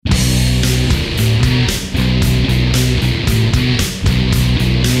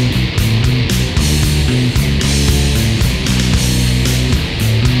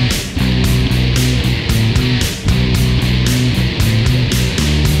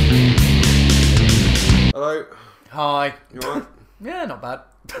Hi. You alright? Yeah, not bad.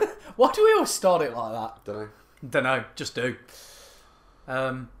 Why do we always start it like that? Don't know. Just do.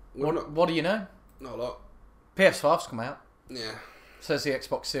 What do you know? Not a lot. PS5's come out. Yeah. Says the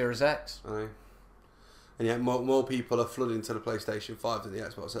Xbox Series X. I know. And yet more people are flooding to the PlayStation 5 than the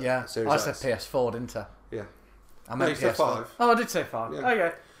Xbox Series I X. said PS4, didn't I? Yeah. I meant you said PS5. 5. Oh, I did say 5. Yeah.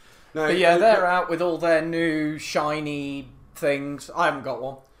 Okay. No, But yeah, they're out with all their new shiny things. I haven't got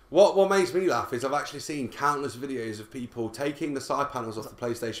one. What makes me laugh is I've actually seen countless videos of people taking the side panels off the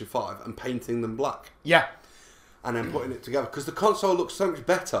PlayStation 5 and painting them black. Yeah. And then putting it together. Because the console looks so much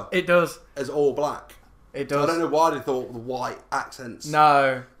better. It does. As all black. It does. So I don't know why they thought the white accents.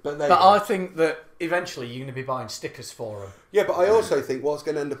 No. But I think that eventually you're going to be buying stickers for them. Yeah, but I also think what's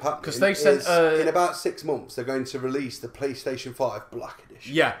going to end up happening because they sent in about 6 months they're going to release the PlayStation 5 Black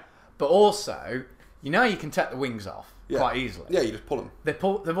Edition. Yeah, but also you can take the wings off quite easily. Yeah, you just pull them. They've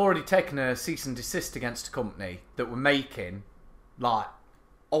already taken a cease and desist against a company that were making like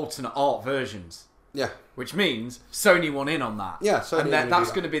alternate art versions. Yeah, which means Sony won in on that. Yeah, Sony and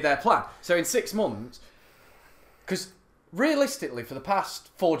that's going to be their plan. So in 6 months, because realistically, for the past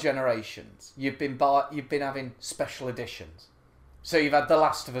 4 generations, you've been having special editions. So you've had the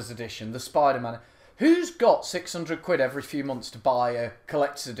Last of Us edition, the Spider-Man. Who's got 600 quid every few months to buy a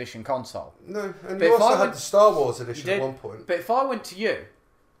collector's edition console? No, and you also had the Star Wars edition at one point. But if I went to you,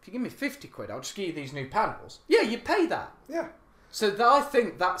 if you give me 50 quid, I'll just give you these new panels. Yeah, you pay that. Yeah. So I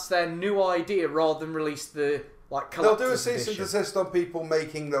think that's their new idea rather than release the collector's They'll do a cease edition. and desist on people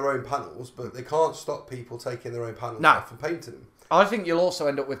making their own panels, but they can't stop people taking their own panels off and painting them. I think you'll also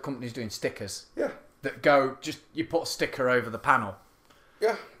end up with companies doing stickers. Yeah. That go, you put a sticker over the panel.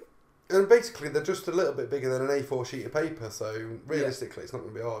 Yeah. And basically, they're just a little bit bigger than an A4 sheet of paper, so realistically, it's not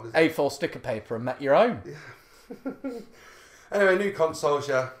going to be hard, is it? A4 sticker paper and make your own. Yeah. Anyway, new consoles,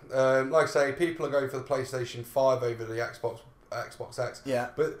 yeah. Like I say, people are going for the PlayStation 5 over the Xbox X. Yeah.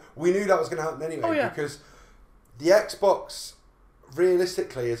 But we knew that was going to happen anyway, because the Xbox,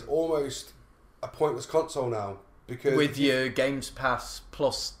 realistically, is almost a pointless console now. Because with your Games Pass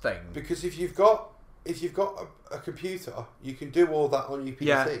Plus thing. Because if you've got a computer, you can do all that on your PC.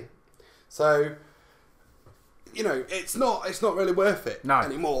 Yeah. So, it's not really worth it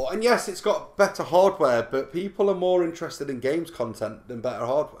anymore. And yes, it's got better hardware, but people are more interested in games content than better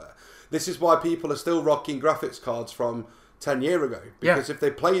hardware. This is why people are still rocking graphics cards from 10 years ago. Because if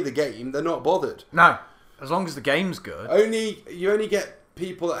they play the game, they're not bothered. No, as long as the game's good. You only get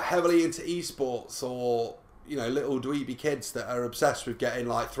people that are heavily into esports or little dweeby kids that are obsessed with getting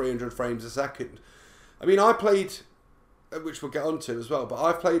like 300 frames a second. I mean, I played, which we'll get onto as well, but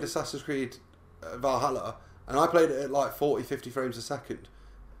I've played Assassin's Creed Valhalla, and I played it at like 40, 50 frames a second.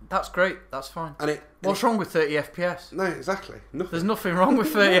 That's great. That's fine. And what's wrong with 30 FPS? No, exactly. Nothing. There's nothing wrong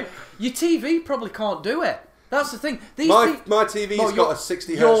with 30. Your TV probably can't do it. That's the thing. My TV's got a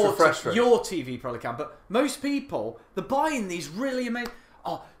 60 hertz refresh rate. Your TV probably can, but most people, they're buying these really amazing...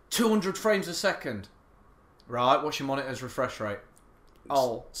 200 frames a second. Right, what's your monitor's refresh rate?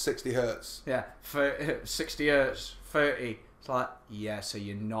 60 hertz. Yeah, 60 hertz, 30. It's like, so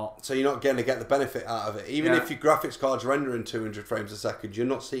you're not... So you're not going to get the benefit out of it. Even if your graphics card's rendering 200 frames a second, you're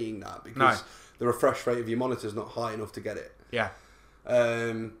not seeing that because the refresh rate of your monitor's not high enough to get it. Yeah.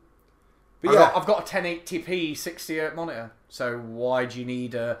 But I've got a 1080p 60 hertz monitor. So why do you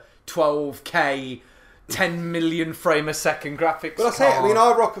need a 12K 10 million frame a second graphics But that's it. I mean,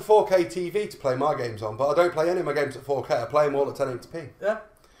 I rock a 4K TV to play my games on, but I don't play any of my games at 4K. I play them all at 1080p. Yeah.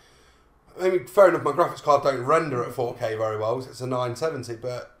 I mean, fair enough, my graphics card don't render at 4K very well, because it's a 970,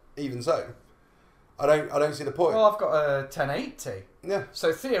 but even so, I don't see the point. Well, I've got a 1080. Yeah.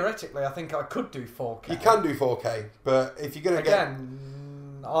 So theoretically, I think I could do 4K. You can do 4K, but if you're going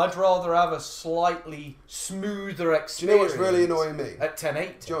to I'd rather have a slightly smoother experience. Do you know what's really annoying me? At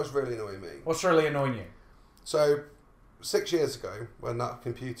 1080. Do you know what's really annoying me? What's really annoying you? So, 6 years ago, when that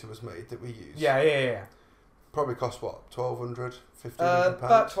computer was made that we used... Yeah. Probably cost what? 1,200, 1,500 pounds?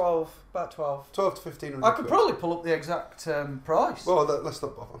 About 12. 12 to 1,500 I could probably pull up the exact price. Well, let's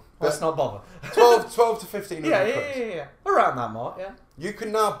not bother. Let's not bother. 12 to 1,500 yeah. Around that mark, yeah. You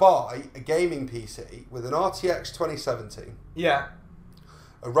can now buy a gaming PC with an RTX 2070. Yeah.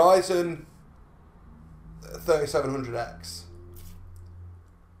 A Ryzen 3700X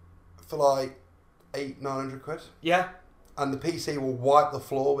for like 800-900 quid. Yeah. And the PC will wipe the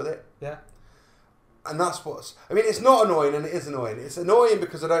floor with it. Yeah. And that's what's... I mean, it's not annoying, and it is annoying. It's annoying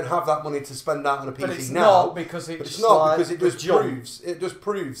because I don't have that money to spend out on a PC now. But it's not because it just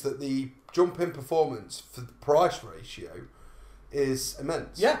proves that the jump in performance for the price ratio is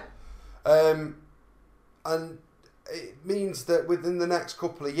immense. Yeah. And it means that within the next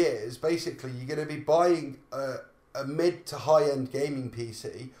couple of years, basically, you're going to be buying a mid to high end gaming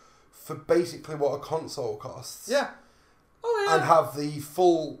PC for basically what a console costs. Yeah. Oh yeah. And have the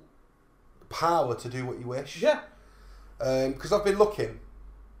full power to do what you wish. Yeah. Because I've been looking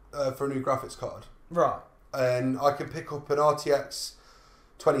for a new graphics card. Right. And I can pick up an RTX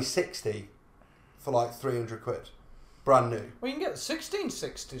 2060 for like 300 quid. Brand new. Well, you can get the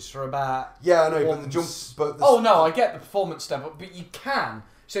 1660s for about... Yeah, I know, but the jump... Oh, no, I get the performance step up, but you can.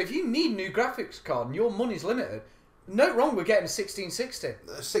 So if you need a new graphics card and your money's limited, no wrong with getting a 1660.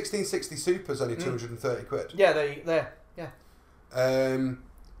 1660 Super's only 230 quid. Yeah, they're yeah.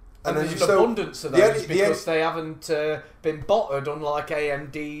 And there's an abundance of those because they haven't been botted, unlike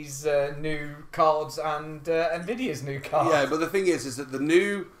AMD's new cards and Nvidia's new cards. Yeah, but the thing is that the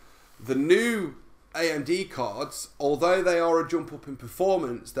new AMD cards, although they are a jump up in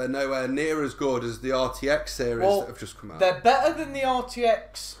performance, they're nowhere near as good as the RTX series that have just come out. They're better than the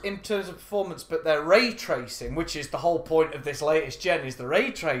RTX in terms of performance, but their ray tracing, which is the whole point of this latest gen, is the ray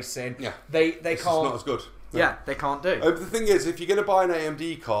tracing. Yeah, they can't. It's not as good. No. Yeah, they can't do. But the thing is, if you're going to buy an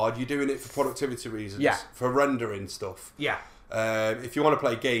AMD card, you're doing it for productivity reasons. Yeah. For rendering stuff. Yeah. If you want to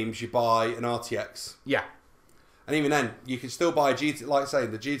play games, you buy an RTX. Yeah. And even then, you can still buy like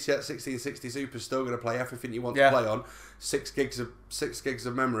saying the GTX 1660 Super is still going to play everything you want to play on. 6 gigs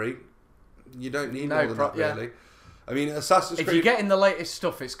of memory. You don't need more than that, really. I mean, Assassin's Creed... If you're getting the latest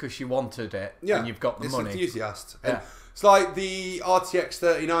stuff, it's because you wanted it and you've got the money. It's enthusiast. Yeah. And it's like the RTX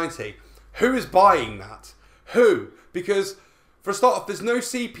 3090. Who is buying that? Who? Because, for a start off, there's no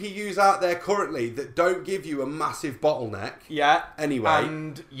CPUs out there currently that don't give you a massive bottleneck. Yeah. Anyway.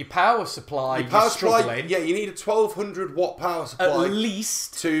 And your power supply, you're struggling. Yeah, you need a 1200 watt power supply. At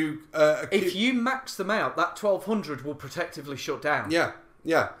least. To, if you max them out, that 1200 will protectively shut down. Yeah.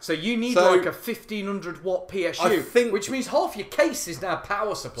 Yeah. So you need like a 1500 watt PSU, which means half your case is now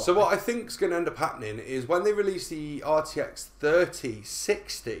power supply. So what I think is going to end up happening is when they release the RTX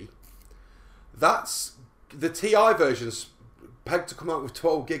 3060, that's the TI version's pegged to come out with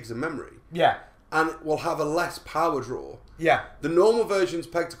 12 gigs of memory. Yeah. And it will have a less power draw. Yeah. The normal version's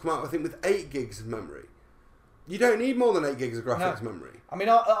pegged to come out, I think, with 8 gigs of memory. You don't need more than 8 gigs of graphics memory. I mean,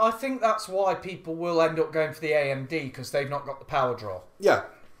 I think that's why people will end up going for the AMD, because they've not got the power draw. Yeah,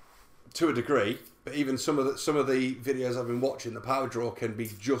 to a degree. But even some of the videos I've been watching, the power draw can be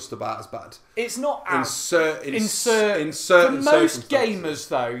just about as bad. It's not as... In certain For most circumstances. gamers,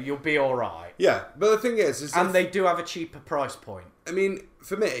 though, you'll be alright. Yeah, but the thing is and they do have a cheaper price point. I mean,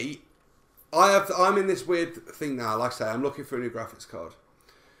 for me, I'm in this weird thing now. Like I say, I'm looking for a new graphics card.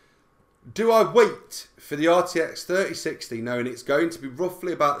 Do I wait for the RTX 3060, knowing it's going to be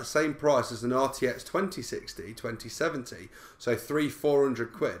roughly about the same price as an RTX 2060, 2070, so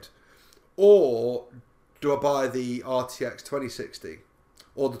 300-400 quid? Or do I buy the RTX 2060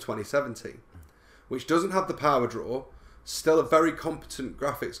 or the 2070, which doesn't have the power draw, still a very competent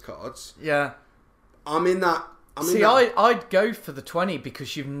graphics cards? Yeah. I'm in that. I'd go for the 20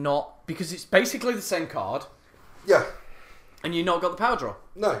 because because it's basically the same card. Yeah. And you've not got the power draw.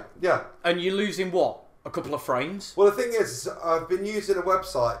 No, yeah. And you're losing what? A couple of frames? Well, the thing is, I've been using a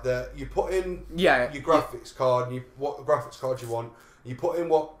website that you put in your graphics card, and what graphics card you want. You put in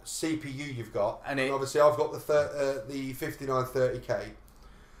what CPU you've got, and obviously I've got the 5930K,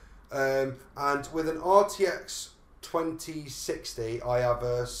 and with an RTX 2060, I have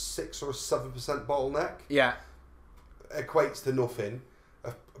a 6 or a 7% bottleneck. Yeah, equates to nothing,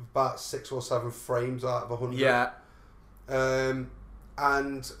 about 6 or 7 frames out of 100. Yeah, and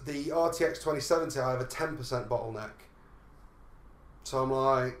the RTX 2070, I have a 10% bottleneck. So I'm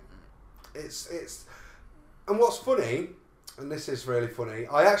like, it's, and what's funny. And this is really funny.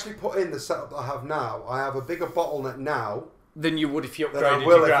 I actually put in the setup that I have now. I have a bigger bottleneck now than you would if you upgraded than I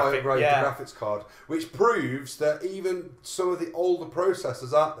will if I upgrade the graphics card. Which proves that even some of the older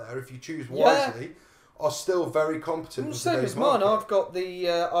processors out there, if you choose wisely, are still very competent. Well, same as mine. I've got the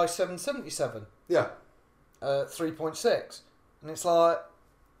i7-77. Yeah. 3.6. And it's like...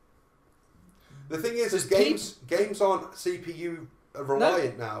 The thing is games aren't CPU...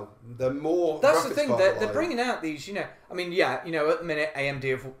 reliant now. They're more. That's the thing. They're bringing out these. I mean, at the minute AMD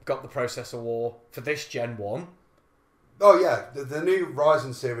have got the processor war for this Gen 1. Oh yeah, the new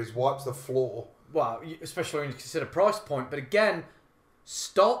Ryzen series wipes the floor. Well, especially when you consider price point. But again,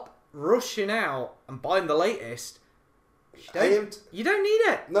 stop rushing out and buying the latest. You don't need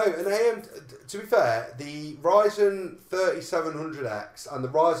it. No, and AMD. To be fair, the Ryzen 3700X and the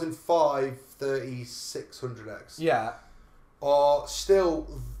Ryzen 5 3600X. Yeah. Are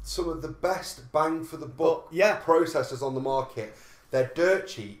still some of the best bang for the buck processors on the market. They're dirt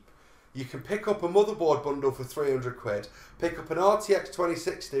cheap. You can pick up a motherboard bundle for 300 quid, pick up an RTX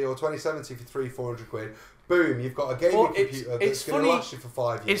 2060 or 2070 for 400 quid. Boom, you've got a gaming computer that's going to last you for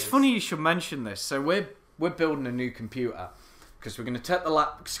 5 years. It's funny you should mention this. So we're building a new computer because we're going to take the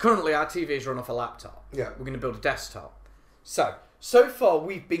because currently our TVs run off a laptop. Yeah. We're going to build a desktop. So far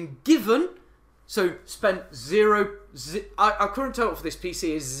we've been given, spent our current total for this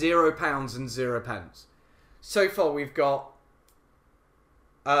PC is £0 and 0 pence. So far we've got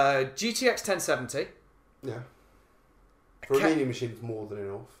GTX 1070. Yeah. For a mini machine, it's more than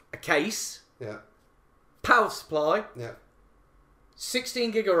enough. A case. Yeah. Power supply. Yeah.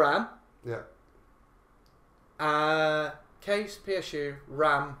 16 gig of RAM. Yeah. Case, PSU,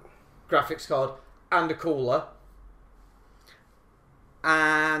 RAM, graphics card, and a cooler.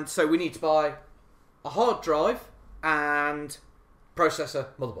 And so we need to buy a hard drive and processor,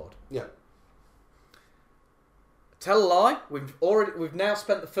 motherboard. Yeah. Tell a lie, we've now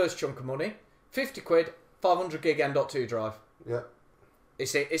spent the first chunk of money. 50 quid, 500 gig M.2 drive. Yeah.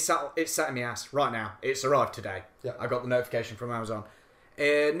 It's sat in my ass right now. It's arrived today. Yeah. I got the notification from Amazon.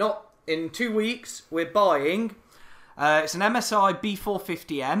 Not in 2 weeks, we're buying. It's an MSI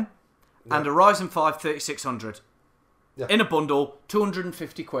B450M and a Ryzen 5 3600. Yeah. In a bundle,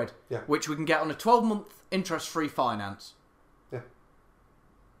 250 quid. Yeah. Which we can get on a 12-month interest-free finance. Yeah.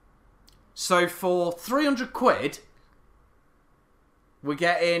 So for 300 quid, we're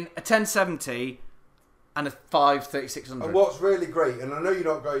getting a 1070 and a 3600. And what's really great, and I know you're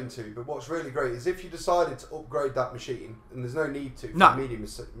not going to, but what's really great is if you decided to upgrade that machine, and there's no need to for a medium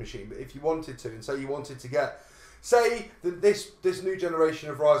machine, but if you wanted to, and say you wanted to get, say that this new generation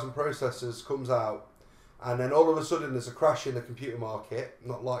of Ryzen processors comes out, and then all of a sudden there's a crash in the computer market,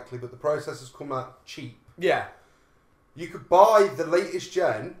 not likely, but the processors come out cheap. Yeah. You could buy the latest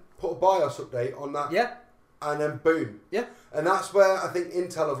gen, put a BIOS update on that. Yeah. And then boom. Yeah. And that's where I think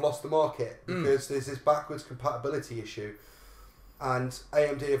Intel have lost the market because there's this backwards compatibility issue. And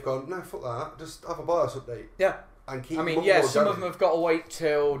AMD have gone, no, fuck that, just have a BIOS update. Yeah. And keep some going. of them have got to wait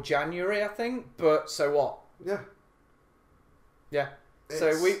till January, I think, but so what? Yeah. Yeah.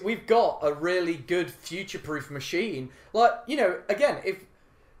 So we've got a really good future-proof machine. Like, again, if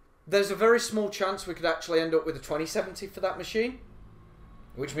there's a very small chance we could actually end up with a 2070 for that machine.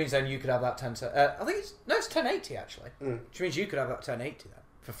 Which means then you could have that 1070. I think it's 1080 actually. Which means you could have that 1080 then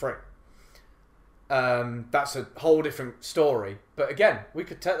for free. That's a whole different story. But again, we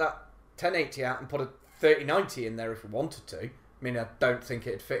could take that 1080 out and put a 3090 in there if we wanted to. I mean, I don't think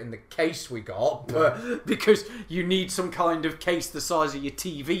it'd fit in the case we got, but because you need some kind of case the size of your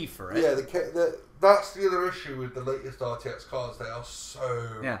TV for it. Yeah, that's the other issue with the latest RTX cards. They are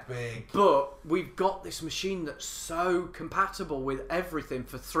so big. But we've got this machine that's so compatible with everything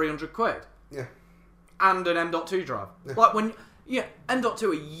for 300 quid. Yeah. And an M.2 drive. Yeah. Like when,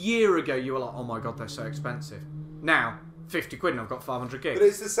 M.2 a year ago, you were like, oh my god, they're so expensive. Now, 50 quid and I've got 500 gig. But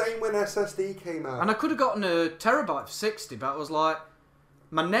it's the same when SSD came out. And I could have gotten a terabyte for 60, but I was like,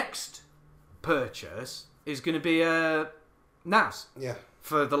 my next purchase is going to be a NAS. Yeah.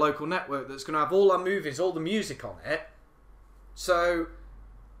 For the local network that's going to have all our movies, all the music on it. So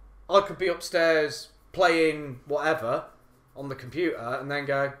I could be upstairs playing whatever on the computer and then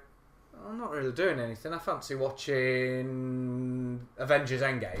go, I'm not really doing anything. I fancy watching Avengers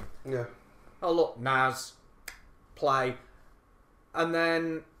Endgame. Yeah. Oh, look, NAS, play. And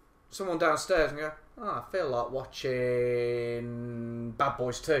then someone downstairs and go, I feel like watching Bad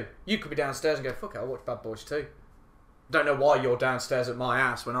Boys 2. You could be downstairs and go, fuck it, I'll watch Bad Boys 2. Don't know why you're downstairs at my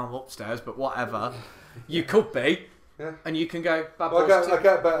ass when I'm upstairs, but whatever. You could be. Yeah. And you can go, Bad Boys 2. I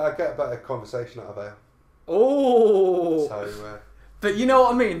get a better conversation out of there. Oh. So, but you know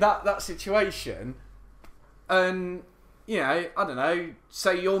what I mean? That situation. And, I don't know,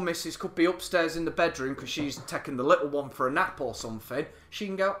 say your missus could be upstairs in the bedroom because she's taking the little one for a nap or something. She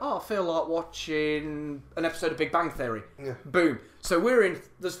can go, I feel like watching an episode of Big Bang Theory. Yeah. Boom. So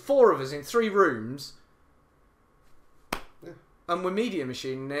there's 4 of us in 3 rooms. And we're media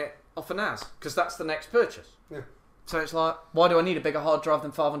machining it off a NAS because that's the next purchase. Yeah. So it's like, why do I need a bigger hard drive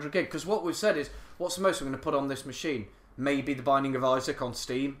than 500 gig? Because what we've said is, what's the most we're going to put on this machine? Maybe the Binding of Isaac on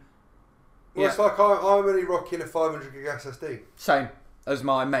Steam. Well, it's like I'm only rocking a 500 gig SSD. Same as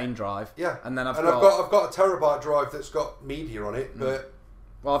my main drive. Yeah. And then I've got a terabyte drive that's got media on it, but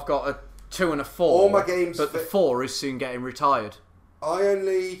I've got a 2 and a 4. All my games, but the 4 is soon getting retired. I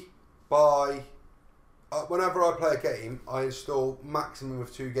only buy. Whenever I play a game, I install maximum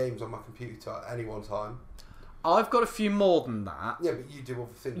of 2 games on my computer at any one time. I've got a few more than that. Yeah, but you do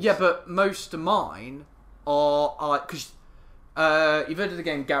other things. Yeah, but most of mine are because you've heard of the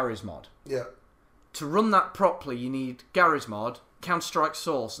game Garry's Mod. Yeah. To run that properly, you need Garry's Mod, Counter-Strike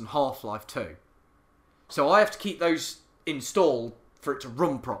Source and Half-Life 2. So I have to keep those installed for it to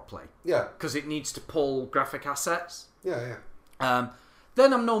run properly. Yeah. Because it needs to pull graphic assets. Yeah.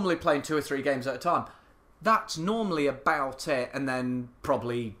 Then I'm normally playing 2 or 3 games at a time. That's normally about it, and then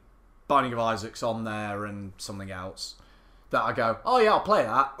probably Binding of Isaac's on there and something else that I go, oh yeah, I'll play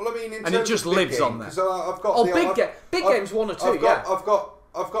that. Well, I mean, and it just lives on there. I've got big games 1 or 2.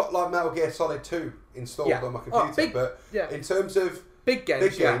 I've got like Metal Gear Solid 2 installed on my computer, in terms of big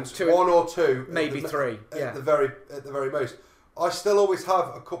games, 1 or 2, maybe 3, at the very most. I still always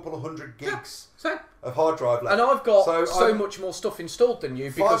have a couple of 100 gigs of hard drive left. And I've got so much more stuff installed than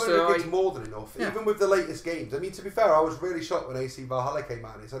you. Because 500 gigs more than enough, even with the latest games. I mean, to be fair, I was really shocked when AC Valhalla came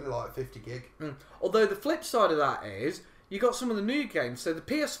out. It's only like 50 gig. Although the flip side of that is, you got some of the new games. So the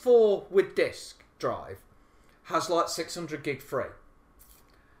PS4 with disc drive has like 600 gig free.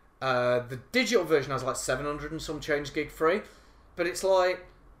 The digital version has like 700 and some change gig free. But it's like,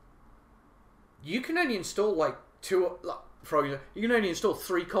 you can only install like 2... you can only install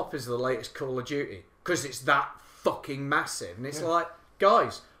 3 copies of the latest Call of Duty because it's that fucking massive. And it's like,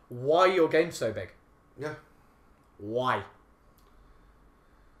 guys, why are your games so big? Yeah. Why?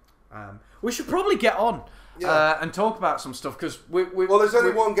 We should probably get on and talk about some stuff because well, there's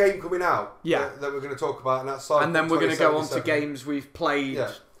only one game coming out that we're going to talk about, and that's Cyberpunk. And then we're going to go on to games we've played.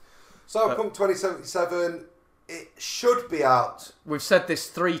 Yeah. Cyberpunk 2077. It should be out. We've said this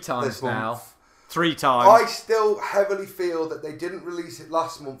 3 times now. 3 times. I still heavily feel that they didn't release it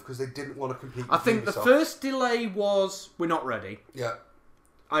last month because they didn't want to compete with I think Ubisoft. The first delay was we're not ready. Yeah.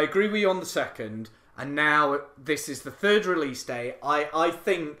 I agree with you on the second, and now this is the 3rd release day. I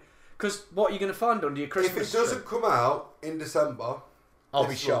think, because what are you going to find under your Christmas If it doesn't come out in December, I'll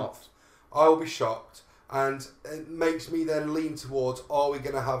be shocked. I will be shocked, and it makes me then lean towards, are we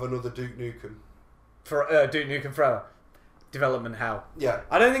going to have another Duke Nukem? For Duke Nukem Forever. Development hell. Yeah.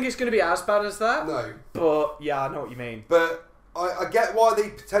 I don't think it's going to be as bad as that. No. But, yeah, I know what you mean. But I get why they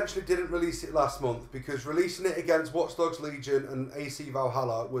potentially didn't release it last month, because releasing it against Watch Dogs Legion and AC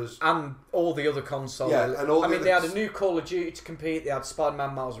Valhalla was... And all the other consoles. Yeah, and all they had a new Call of Duty to compete, they had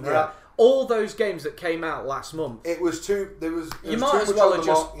Spider-Man Miles Morales. Yeah. All those games that came out last month. It was too... There was you might too as much well on have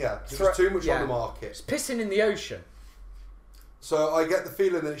the just... there was too much on the market. It's pissing in the ocean. So I get the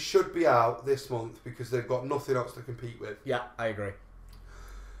feeling that it should be out this month because they've got nothing else to compete with. Yeah, I agree.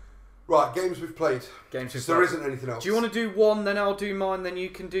 Right, games we've played. There isn't anything else. Do you want to do one, then I'll do mine, then you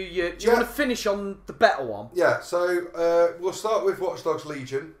can do your... Do you want to finish on the better one? Yeah, so we'll start with Watch Dogs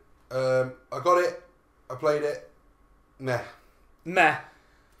Legion. I got it. I played it. Meh.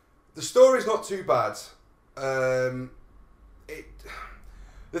 The story's not too bad. The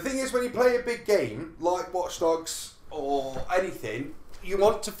thing is, when you play a big game, like Watch Dogs or anything, you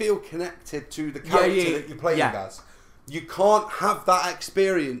want to feel connected to the character that you're playing as. You can't have that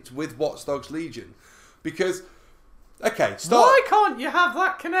experience with Watch Dogs Legion because, why can't you have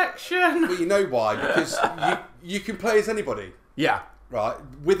that connection? Well, you know why? Because you can play as anybody. Yeah. Right,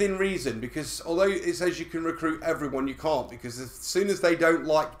 within reason. Because although it says you can recruit everyone, you can't. Because as soon as they don't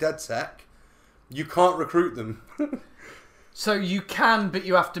like DedSec, you can't recruit them. So you can, but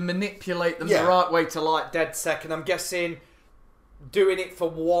you have to manipulate them the right way to like DedSec. And I'm guessing doing it for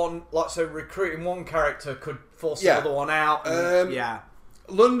one, so recruiting one character could force the other one out. And,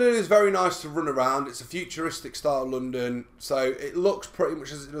 London is very nice to run around. It's a futuristic style London, so it looks pretty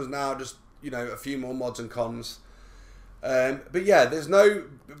much as it does now. Just a few more mods and cons. But yeah, there's no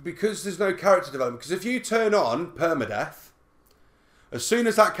character development. Because if you turn on permadeath, as soon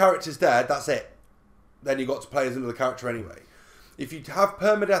as that character's dead, that's it. Then you got to play as another character anyway. If you have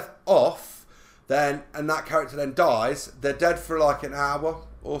permadeath off, and that character then dies, they're dead for like an hour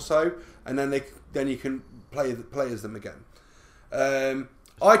or so, and then you can play as them again.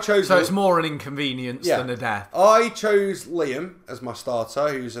 I chose. So it's more an inconvenience than a death. I chose Liam as my starter,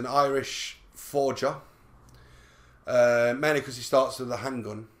 who's an Irish forger. Mainly because he starts with a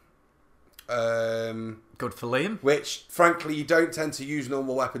handgun. Good for Liam. Which, frankly, you don't tend to use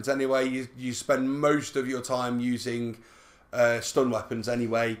normal weapons anyway. You spend most of your time using stun weapons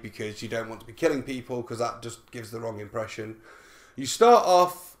anyway, because you don't want to be killing people, because that just gives the wrong impression. You start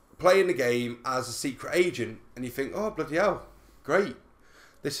off playing the game as a secret agent, and you think, oh, bloody hell, great.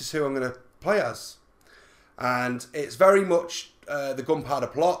 This is who I'm going to play as. And it's very much the gunpowder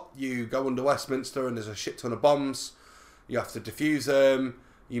plot. You go under Westminster and there's a shit ton of bombs. You have to defuse them.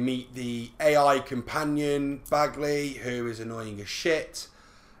 You meet the AI companion, Bagley, who is annoying as shit.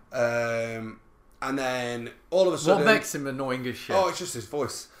 And then all of a sudden... What makes him annoying as shit? Oh, it's just his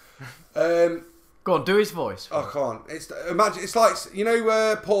voice. Go on, do his voice. I can't. It's like,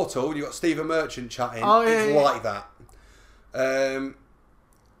 Portal, you got Stephen Merchant chatting. Oh, yeah, it's like that. And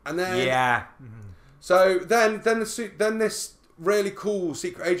then yeah, then this really cool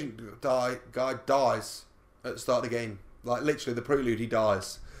secret agent guy dies at the start of the game. Like literally the prelude, he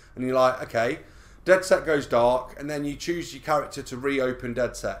dies, and you're like, okay, DedSec goes dark, and then you choose your character to reopen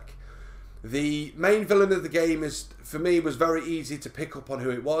DedSec. The main villain of the game for me was very easy to pick up on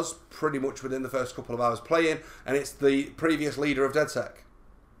who it was pretty much within the first couple of hours playing, and it's the previous leader of DedSec.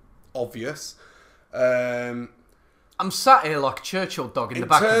 Obvious. I'm sat here like a Churchill dog in the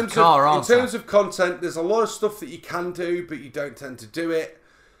back of the car, aren't I? In terms of content, there's a lot of stuff that you can do, but you don't tend to do it.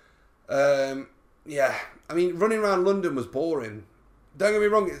 Yeah, I mean, running around London was boring. Don't get me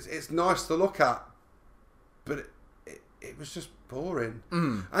wrong, it's nice to look at, but it was just boring.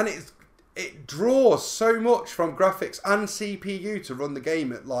 And it draws so much from graphics and CPU to run the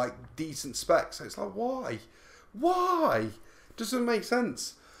game at like decent specs. So it's like, why? Doesn't make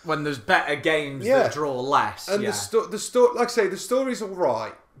sense. When there's better games that draw less. And the like I say, the story's all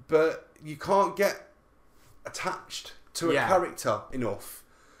right, but you can't get attached to a character enough.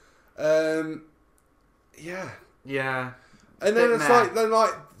 Yeah. And then it's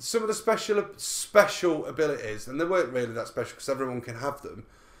like some of the special abilities, and they weren't really that special because everyone can have them,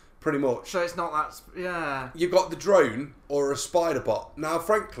 pretty much. So it's not that. You've got the drone or a spider bot. Now,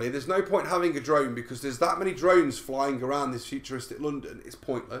 frankly, there's no point having a drone because there's that many drones flying around this futuristic London. It's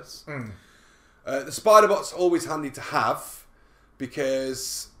pointless. The spider bot's always handy to have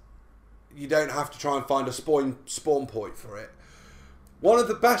because you don't have to try and find a spawn point for it. One of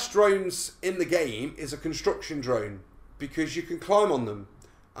the best drones in the game is a construction drone because you can climb on them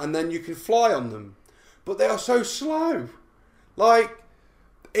and then you can fly on them. But they are so slow. Like,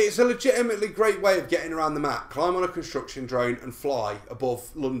 it's a legitimately great way of getting around the map. Climb on a construction drone and fly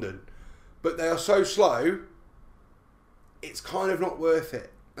above London. But they are so slow, it's kind of not worth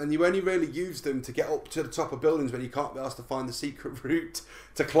it. And you only really use them to get up to the top of buildings when you can't be asked to find the secret route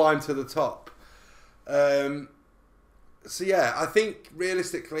to climb to the top. So yeah, I think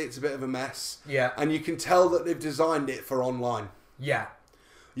realistically it's a bit of a mess. Yeah. And you can tell that they've designed it for online. Yeah.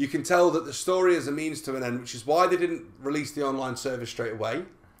 You can tell that the story is a means to an end, which is why they didn't release the online service straight away.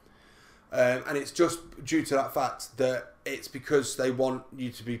 And it's just due to that fact that it's because they want you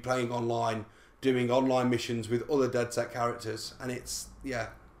to be playing online, doing online missions with other DedSec characters. And it's,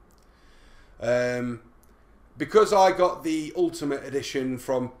 because I got the Ultimate Edition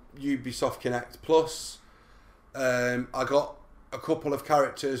from Ubisoft Connect Plus, I got a couple of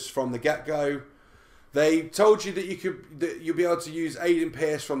characters from the get-go. They told you that you'll be able to use Aiden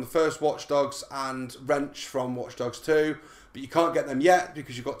Pierce from the first Watch Dogs and Wrench from Watch Dogs 2, but you can't get them yet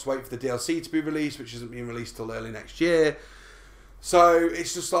because you've got to wait for the DLC to be released, which isn't being released till early next year. So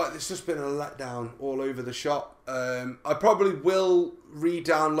it's just been a letdown all over the shop. I probably will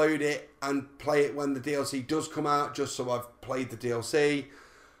re-download it and play it when the DLC does come out, just so I've played the DLC.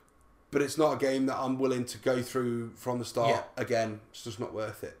 But it's not a game that I'm willing to go through from the start again. It's just not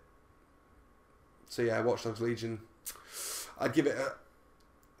worth it. So yeah, Watch Dogs Legion, I'd give it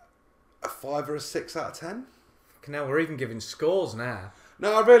a 5 or a 6 out of 10. Now we're even giving scores now.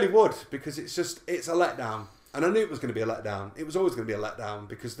 No, I really would, because it's a letdown. And I knew it was going to be a letdown. It was always going to be a letdown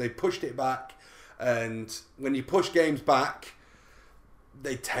because they pushed it back. And when you push games back,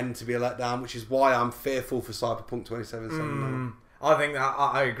 they tend to be a letdown, which is why I'm fearful for Cyberpunk 2077. I think that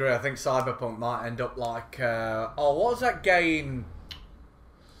I agree. I think Cyberpunk might end up like what was that game?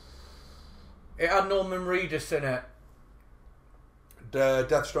 It had Norman Reedus in it.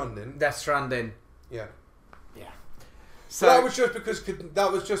 Death Stranding. Death Stranding. Yeah. So that was just because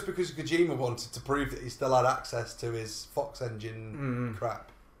Kojima wanted to prove that he still had access to his Fox engine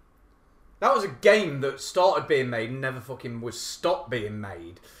crap. That was a game that started being made and never fucking was stopped being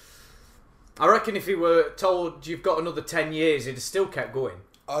made. I reckon if he were told you've got another 10 years, he'd have still kept going.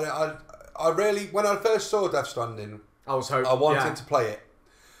 I really, when I first saw Death Stranding, I wanted to play it.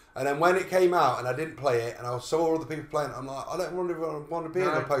 And then when it came out and I didn't play it and I saw all the people playing it, I'm like, I don't want to be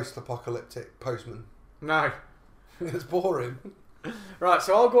a post-apocalyptic postman. No. It's boring. Right,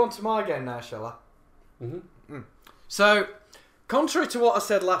 so I'll go on to my game now, shall I? So, contrary to what I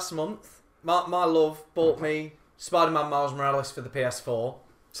said last month, my love bought me Spider-Man Miles Morales for the PS4.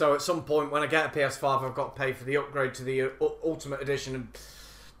 So at some point when I get a PS5, I've got to pay for the upgrade to the Ultimate Edition and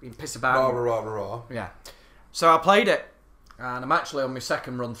being pissed about. Rah. Yeah. So I played it. And I'm actually on my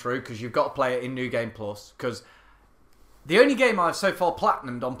second run through because you've got to play it in New Game Plus. Because the only game I've so far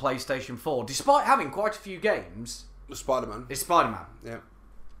platinumed on PlayStation 4, despite having quite a few games, Spider-Man. is Spider-Man.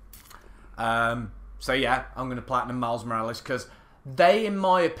 Yeah. So yeah, I'm going to platinum Miles Morales because they, in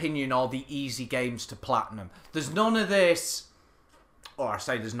my opinion, are the easy games to platinum. There's none of this, or I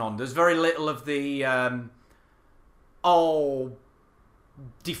say there's none. There's very little of the oh,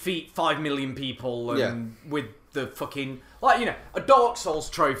 defeat 5 million people and with the fucking... Like, you know, a Dark Souls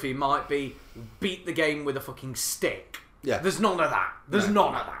trophy might be beat the game with a fucking stick. Yeah. There's none of that. There's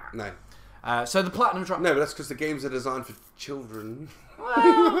none of that. No. So the Platinum Trophy... No, but that's because the games are designed for children.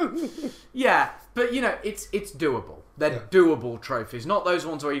 Well, yeah, but, you know, it's doable. They're doable trophies, not those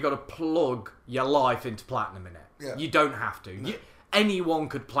ones where you've got to plug your life into Platinum in it. Yeah. You don't have to. No. Anyone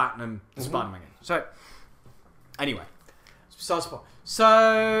could Platinum the Spider-Man game. So, anyway. Besides the point.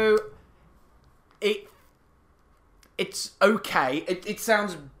 So, it's okay. It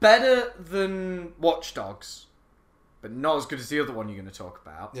sounds better than Watch Dogs, but not as good as the other one you're going to talk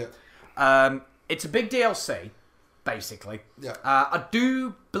about. Yeah. It's a big DLC, basically. Yeah. I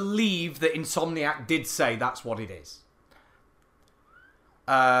do believe that Insomniac did say that's what it is.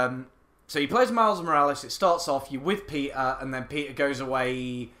 So you play as Miles Morales. It starts off, you're with Peter, and then Peter goes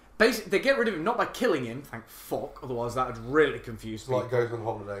away. Basically, they get rid of him not by killing him, thank fuck, otherwise that would really confuse people. Like goes on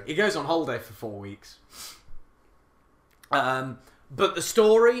holiday. He goes on holiday for 4 weeks. But the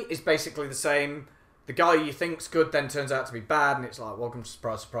story is basically the same. The guy you think's good then turns out to be bad, and it's like, welcome to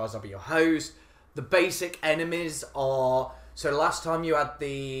Surprise, Surprise, I'll be your host. The basic enemies are... So last time you had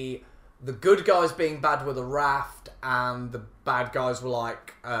the good guys being bad with a raft, and the bad guys were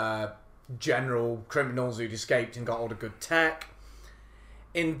like general criminals who'd escaped and got all the good tech.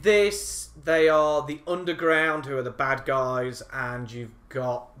 In this, they are the underground who are the bad guys, and you've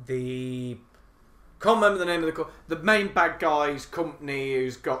got the... Can't remember the name of the main bad guy's company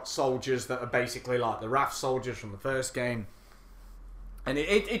who's got soldiers that are basically like the raft soldiers from the first game. And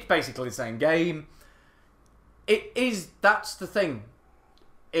it's basically the same game. It is, that's the thing.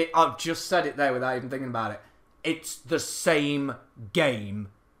 I've just said it there without even thinking about it. It's the same game,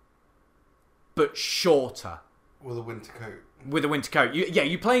 but shorter. With a winter coat. With a winter coat.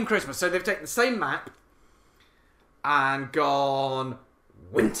 You play in Christmas, so they've taken the same map and gone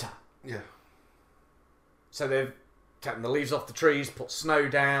winter. Yeah. So they've taken the leaves off the trees, put snow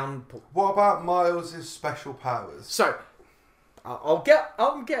down. What about Miles' special powers? So, I'm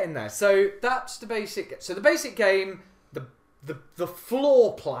getting there. So that's the basic. So the basic game, the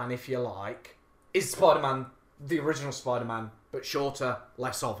floor plan, if you like, is Spider-Man, the original Spider-Man, but shorter,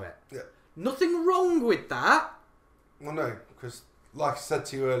 less of it. Yeah. Nothing wrong with that. Well, no, because like I said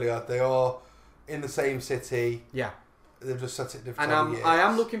to you earlier, they are in the same city. Yeah. They've just set it different. And I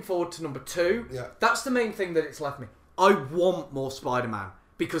am looking forward to number 2. Yeah. That's the main thing that it's left me. I want more Spider-Man.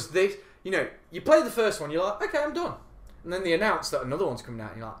 Because this, you know, you play the first one, you're like, okay, I'm done. And then they announce that another one's coming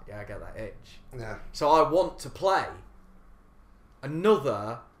out, and you're like, yeah, I get that itch. Yeah. So I want to play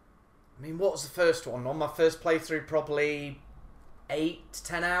another... I mean, what was the first one? On my first playthrough, probably 8 to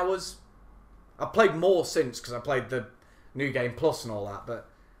 10 hours. I've played more since, because I played the New Game Plus and all that, but...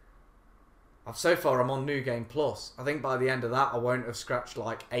 So far, I'm on New Game Plus. I think by the end of that, I won't have scratched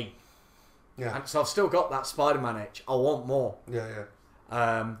like 8. Yeah. And so I've still got that Spider-Man itch. I want more. Yeah,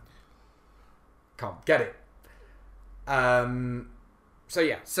 yeah. Can't get it. So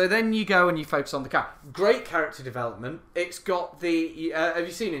yeah. So then you go and you focus on the character. Great character development. It's got the... have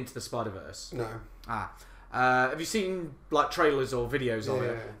you seen Into the Spider-Verse? No. Have you seen like trailers or videos of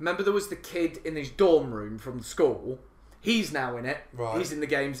it? Yeah. Remember there was the kid in his dorm room from the school? He's now in it. Right. He's in the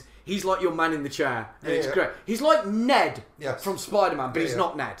games. He's like your man in the chair. And it's Yeah. great. He's like Ned Yes. from Spider-Man, but Yeah, he's yeah.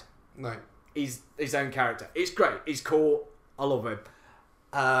 not Ned. No. He's his own character. It's great. He's cool. I love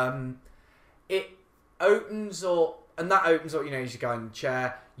him. It opens up, and that opens up, you know, as you go in the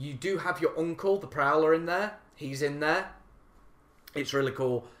chair. You do have your uncle, the Prowler, in there. He's in there. It's really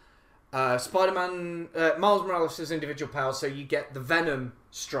cool. Spider-Man, Miles Morales has individual powers, so you get the Venom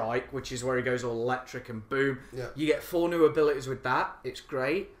strike, which is where he goes all electric and boom. Yeah. You get 4 new abilities with that. It's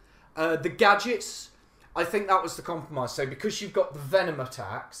great. The gadgets, I think that was the compromise. So because you've got the Venom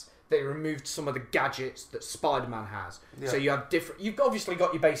attacks, they removed some of the gadgets that Spider-Man has. Yeah. So you have different... You've obviously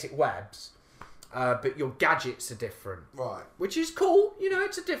got your basic webs, but your gadgets are different. Right. Which is cool. You know,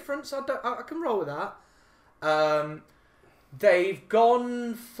 it's a difference. I can roll with that. They've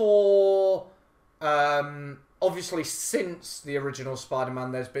gone for... obviously, since the original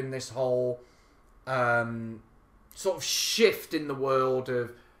Spider-Man, there's been this whole sort of shift in the world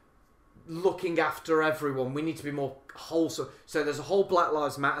of looking after everyone. We need to be more wholesome. So there's a whole Black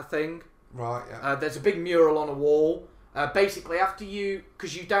Lives Matter thing. Right, yeah. There's a big mural on a wall. Basically, after you...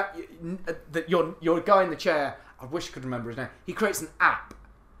 Because you don't... Your guy in the chair, I wish I could remember his name. He creates an app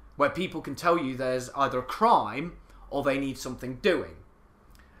where people can tell you there's either a crime or they need something doing.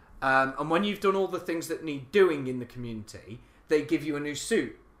 And when you've done all the things that need doing in the community, they give you a new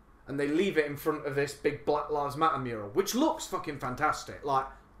suit. And they leave it in front of this big Black Lives Matter mural, which looks fucking fantastic. Like,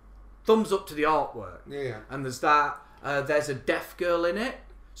 thumbs up to the artwork. Yeah. And there's that. There's a deaf girl in it.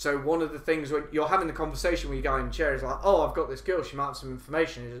 So one of the things when you're having the conversation with your guy in the chair is like, oh, I've got this girl. She might have some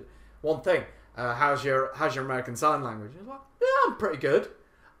information. One thing, how's your American Sign Language? He's like, yeah, I'm pretty good.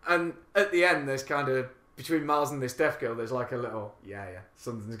 And at the end, there's kind of between Miles and this deaf girl, there's like a little, yeah,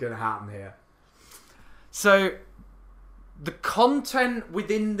 something's going to happen here. So the content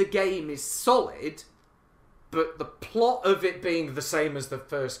within the game is solid, but the plot of it being the same as the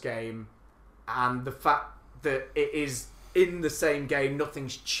first game, and the fact that it is in the same game,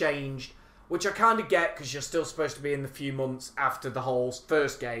 nothing's changed, which I kind of get because you're still supposed to be in the few months after the whole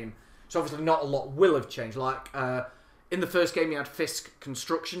first game. So obviously not a lot will have changed. Like in the first game you had Fisk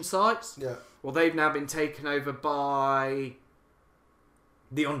construction sites. Yeah. Well, they've now been taken over by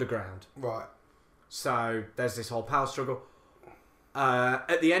the Underground. Right. So there's this whole power struggle.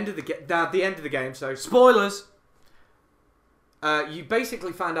 At the end of the game, so spoilers. You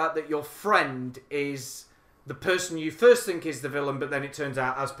basically find out that your friend is the person you first think is the villain, but then it turns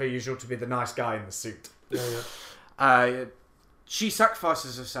out, as per usual, to be the nice guy in the suit. Yeah. She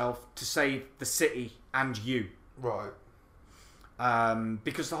sacrifices herself to save the city and you. Right.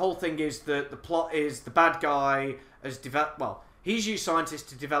 Because the whole thing is that the plot is the bad guy has developed. Well, he's used scientists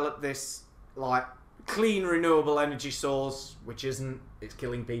to develop this like clean renewable energy source, which isn't. It's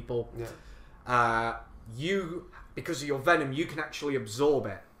killing people. Yeah. You, because of your venom, you can actually absorb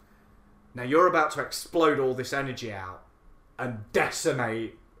it. Now you're about to explode all this energy out and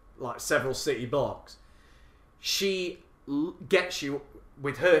decimate like several city blocks. She gets you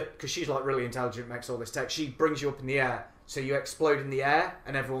with her, because she's like really intelligent, makes all this tech. She brings you up in the air, so you explode in the air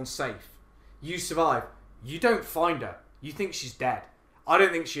and everyone's safe. You survive. You don't find her. You think she's dead. I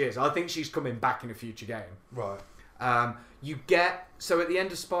don't think she is. I think she's coming back in a future game. Right. You get, so at the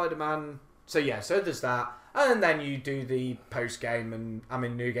end of Spider-Man, so there's that. And then you do the post-game, and I'm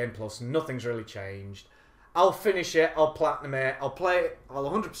in New Game Plus, and nothing's really changed. I'll finish it, I'll platinum it, I'll play it, I'll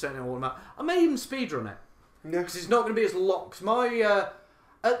 100% in all of that. I may even speedrun it. Yeah. Because it's not going to be as long. Because my,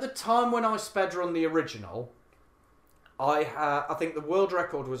 at the time when I speedrun the original, I think the world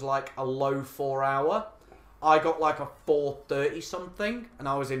record was like a low 4 hour. I got like a 4:30 something, and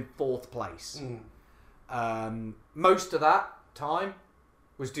I was in 4th place. Most of that time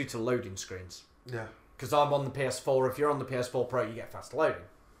was due to loading screens. Yeah. Because I'm on the PS4. If you're on the PS4 Pro, you get fast loading.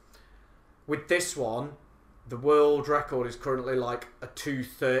 With this one, the world record is currently like a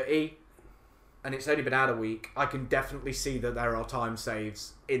 2:30, and it's only been out a week. I can definitely see that there are time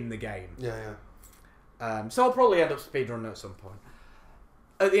saves in the game. Yeah. So I'll probably end up speedrunning at some point.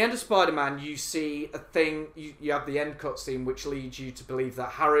 At the end of Spider-Man, you see a thing. You have the end cutscene, which leads you to believe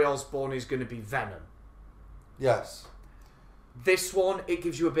that Harry Osborn is going to be Venom. Yes. This one, it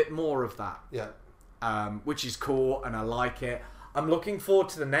gives you a bit more of that. Yeah. Which is cool, and I like it. I'm looking forward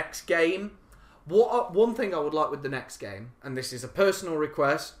to the next game. One thing I would like with the next game, and this is a personal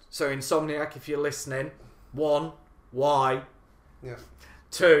request, so Insomniac, if you're listening, 1, why? Yeah.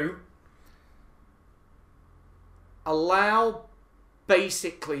 2, allow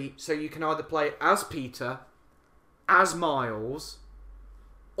basically, so you can either play as Peter, as Miles,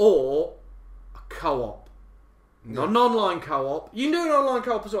 or a co-op. Not an online co-op. You can do an online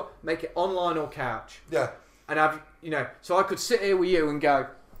co-op as well. Make it online or couch. Yeah. And have, so I could sit here with you and go,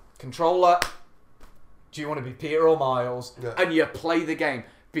 controller, do you want to be Peter or Miles? Yeah. And you play the game.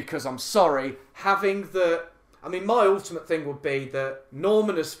 Because I'm sorry, having my ultimate thing would be that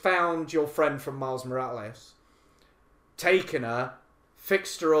Norman has found your friend from Miles Morales, taken her,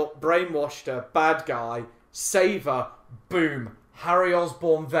 fixed her up, brainwashed her, bad guy, save her, boom, Harry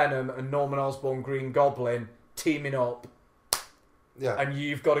Osborn Venom and Norman Osborn Green Goblin teaming up. Yeah. And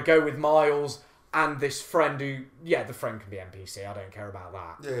you've got to go with Miles and this friend who, the friend can be NPC, I don't care about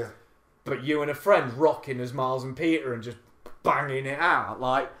that. Yeah. But you and a friend rocking as Miles and Peter and just banging it out.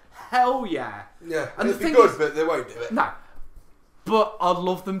 Like, hell yeah. Yeah, and it'd be good, but they won't do it. No. But I'd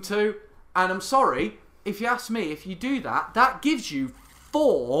love them to. And I'm sorry, if you ask me, if you do that, that gives you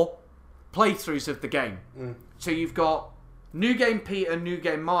 4 playthroughs of the game. So you've got New Game Peter, New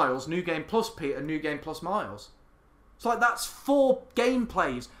Game Miles, New Game Plus Peter, New Game Plus Miles. It's like that's 4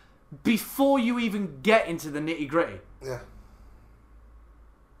 gameplays before you even get into the nitty gritty. Yeah.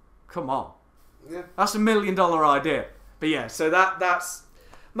 Come on. Yeah. That's $1 million idea. But yeah, so that's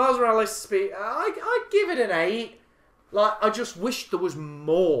Miles Morales speed. I give it an 8. Like, I just wish there was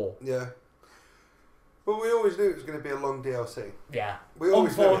more. Yeah. But we always knew it was going to be a long DLC. Yeah. We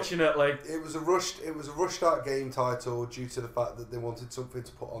always Unfortunately. It was a rushed out game title due to the fact that they wanted something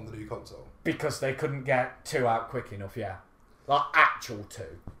to put on the new console. Because they couldn't get 2 out quick enough, yeah. Like, actual 2.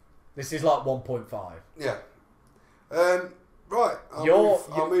 This is like 1.5. Yeah. Right,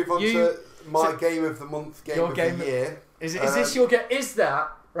 I'll move on to my game of the month, game of the year. Is this your game? Is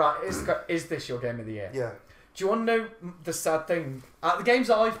that right? Is this your game of the year? Yeah. Do you want to know the sad thing? At the games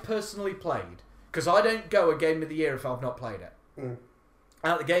I've personally played, because I don't go a game of the year if I've not played it.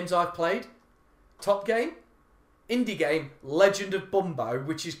 Out the games I've played, top game, indie game, Legend of Bumbo,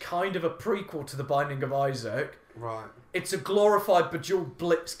 which is kind of a prequel to The Binding of Isaac. Right. It's a glorified Bejeweled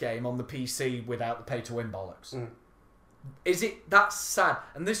Blitz game on the PC without the pay-to-win bollocks. That's sad.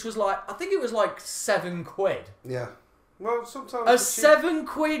 And this was I think it was £7. Yeah. Well, sometimes... A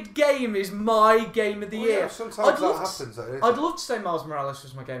 £7 game is my game of the year. Yeah, sometimes that happens, though. I'd love to say Miles Morales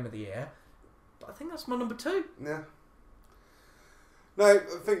was my game of the year, but I think that's my number 2. Yeah. No, I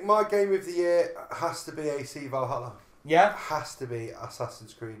think my game of the year has to be AC Valhalla. Yeah? Has to be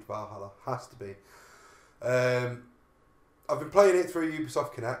Assassin's Creed Valhalla. Has to be. I've been playing it through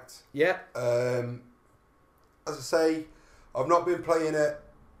Ubisoft Connect. Yeah. As I say, I've not been playing it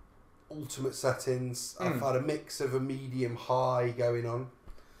ultimate settings. I've had a mix of a medium high going on.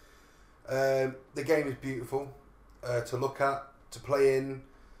 The game is beautiful to look at, to play in.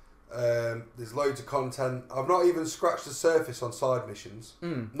 There's loads of content. I've not even scratched the surface on side missions.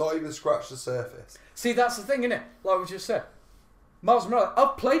 Not even scratched the surface. See, that's the thing, innit? Like we just said, Miles Morales,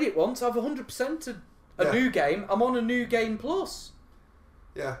 I've played it once. I've 100%ed a new game. I'm on a new game plus.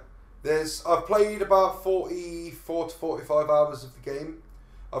 Yeah. I've played about 44 to 45 hours of the game.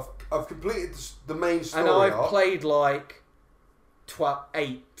 I've completed the main story. And I've played 8,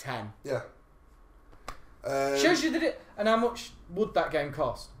 10. Yeah. Shows you that it. And how much would that game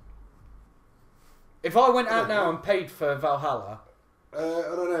cost? If I went out now and paid for Valhalla... I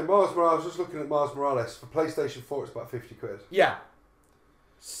don't know. Miles Morales, I was just looking at Miles Morales. For PlayStation 4, it's about £50. Yeah.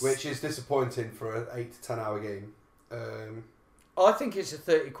 Which is disappointing for an 8 to 10 hour game. I think it's a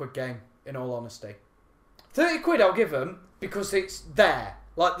 £30 game, in all honesty. £30 I'll give them because it's there.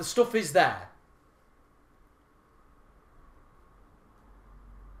 Like, the stuff is there.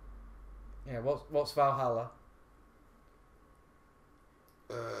 Yeah, what's Valhalla?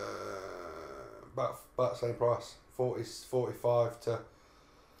 About the same price. 45 to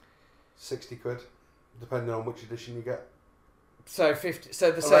 £60, depending on which edition you get. So 50.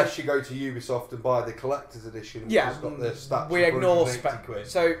 So the unless you go to Ubisoft and buy the collector's edition, which has got the stats. We ignore £180.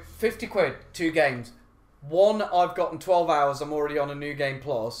 So £50, 2 games. One I've gotten 12 hours. I'm already on a new game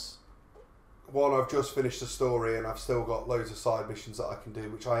plus. One I've just finished the story and I've still got loads of side missions that I can do,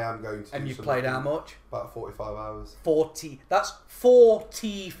 which I am going to. And do. you've played how much? About 45 hours. 40. That's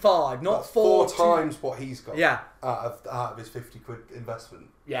 45, not that's 40. 4 times what he's got. Yeah. Out of his £50 investment.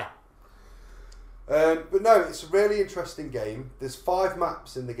 Yeah. But no, it's a really interesting game. There's 5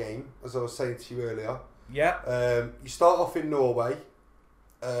 maps in the game, as I was saying to you earlier. Yeah. You start off in Norway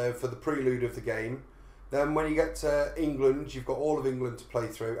for the prelude of the game. Then when you get to England, you've got all of England to play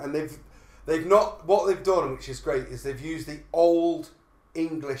through, and they've not, what they've done, which is great, is they've used the old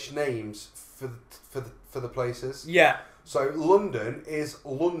English names for the places. Yeah. So London is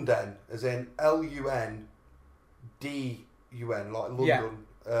London, as in Lundun, like London.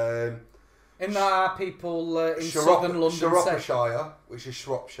 Yeah. In that people in southern London Shropshire, which is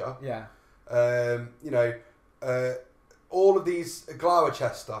Shropshire. Yeah. All of these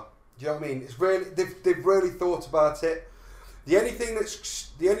Gloucester. Do you know what I mean? It's really they've really thought about it. The only thing that's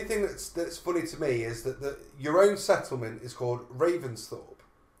funny to me is that your own settlement is called Ravensthorpe,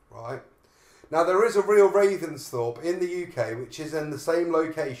 right? Now there is a real Ravensthorpe in the UK, which is in the same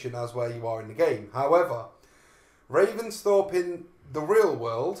location as where you are in the game. However, Ravensthorpe in the real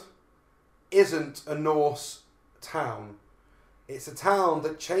world isn't a Norse town. It's a town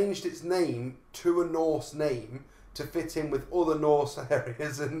that changed its name to a Norse name to fit in with other Norse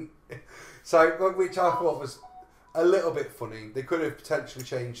areas, and so which I thought was a little bit funny. They could have potentially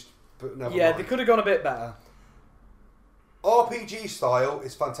changed, but never mind. They could have gone a bit better. RPG style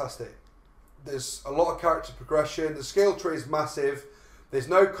is fantastic. There's a lot of character progression. The skill tree is massive. There's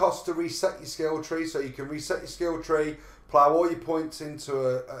no cost to reset your skill tree, so you can reset your skill tree, plough all your points into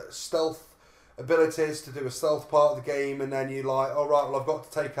a stealth abilities to do a stealth part of the game, and then you're like, all right, well, I've got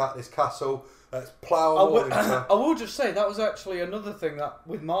to take out this castle. Let's plough all into. I will just say that was actually another thing that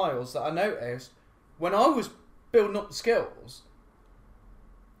with Miles that I noticed when I was building up the skills.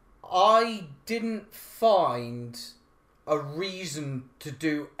 I didn't find a reason to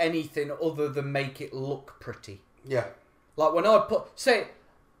do anything other than make it look pretty. Yeah. Like when I put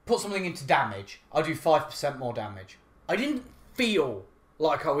something into damage, I do 5% more damage. I didn't feel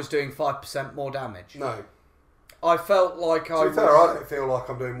like I was doing 5% more damage. No. I felt like I don't feel like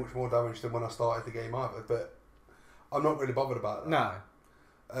I'm doing much more damage than when I started the game either, but I'm not really bothered about that.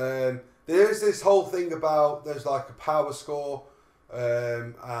 No. There's this whole thing about there's like a power score,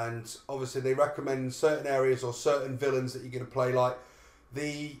 and obviously they recommend certain areas or certain villains that you're going to play. Like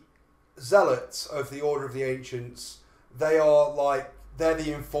the Zealots of the Order of the Ancients, they're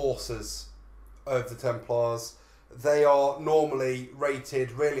the enforcers of the Templars. They are normally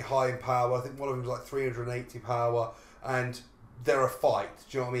rated really high in power. I think one of them is like 380 power, and they're a fight.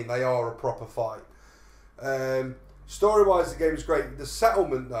 Do you know what I mean? They are a proper fight. Story-wise, the game is great. The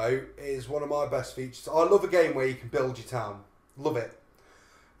settlement, though, is one of my best features. I love a game where you can build your town. Love it.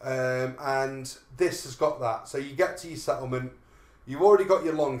 And this has got that. So you get to your settlement. You've already got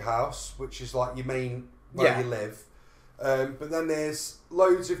your longhouse, which is like your main where you live. But then there's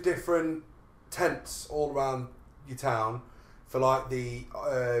loads of different tents all around your town for like the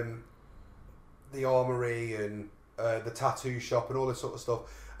armory and the tattoo shop and all this sort of stuff.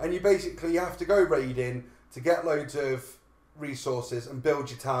 And you basically have to go raiding to get loads of resources and build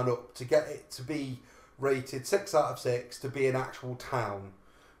your town up to get it to be rated 6 out of 6 to be an actual town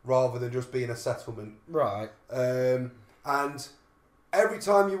rather than just being a settlement. Right. And every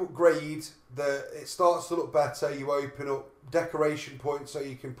time you upgrade, it starts to look better. You open up decoration points so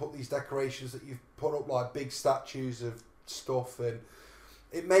you can put these decorations that you've put up, like big statues of stuff, and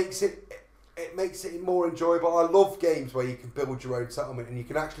it makes it more enjoyable. I love games where you can build your own settlement and you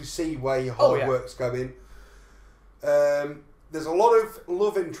can actually see where your hard work's going. There's a lot of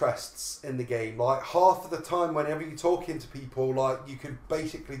love interests in the game. Like half of the time, whenever you're talking to people, like you can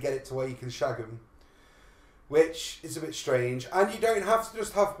basically get it to where you can shag them, which is a bit strange. And you don't have to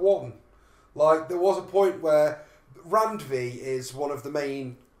just have one. Like there was a point where Randvi is one of the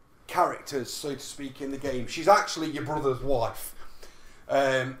main characters, so to speak, in the game. She's actually your brother's wife.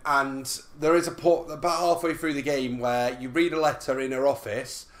 And there is a point about halfway through the game where you read a letter in her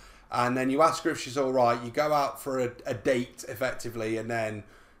office and then you ask her if she's alright. You go out for a date, effectively, and then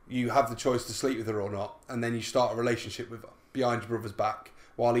you have the choice to sleep with her or not. And then you start a relationship with her behind your brother's back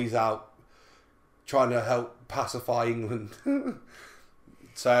while he's out trying to help pacify England.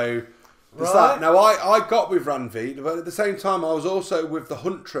 So there's that. Now, I got with Randvi, but at the same time I was also with the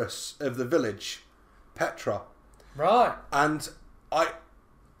huntress of the village, Petra. Right. And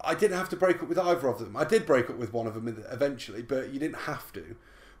I didn't have to break up with either of them. I did break up with one of them eventually, but you didn't have to,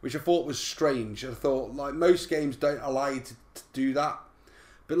 which I thought was strange. I thought, like, most games don't allow you to do that.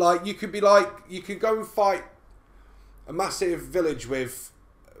 But, like, you could go and fight a massive village with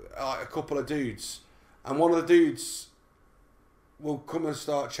a couple of dudes, and one of the dudes will come and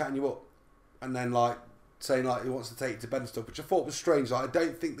start chatting you up, and then, like, saying, like, he wants to take you to bed and stuff, which I thought was strange. Like, I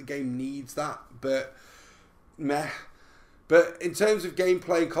don't think the game needs that, but meh. But in terms of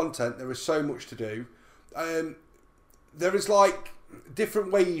gameplay and content, there is so much to do. There is like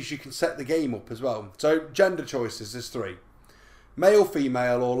different ways you can set the game up as well. So gender choices, there's 3. Male,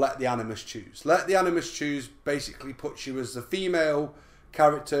 female, or let the animus choose. Let the animus choose basically puts you as the female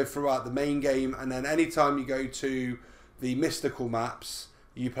character throughout the main game, and then anytime you go to the mystical maps,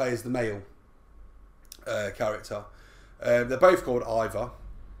 you play as the male character. They're both called Ivor.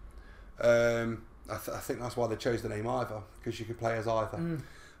 I think that's why they chose the name Ivor, because you can play as either.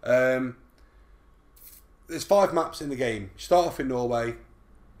 There's 5 maps in the game. You start off in Norway.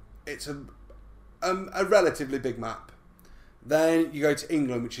 It's a relatively big map. Then you go to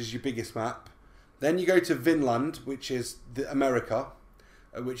England, which is your biggest map. Then you go to Vinland, which is America,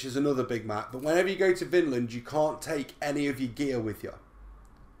 which is another big map. But whenever you go to Vinland, you can't take any of your gear with you.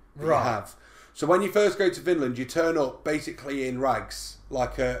 Right. You have. So when you first go to Vinland, you turn up basically in rags,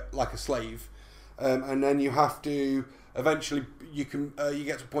 like a slave. And then you have to eventually you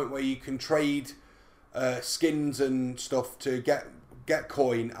get to a point where you can trade skins and stuff to get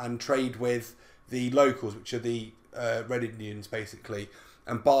coin and trade with the locals, which are the Red Indians basically,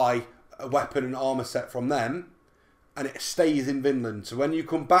 and buy a weapon and armor set from them, and it stays in Vinland. So when you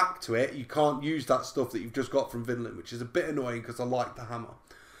come back to it, you can't use that stuff that you've just got from Vinland, which is a bit annoying because I like the hammer.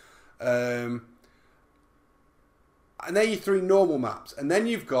 And then your 3 normal maps, and then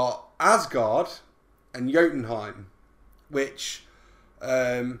you've got Asgard and Jotunheim, which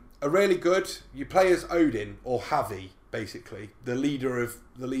are really good. You play as Odin, or Havi, basically the leader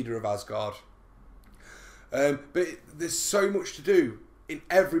of Asgard. But there's so much to do in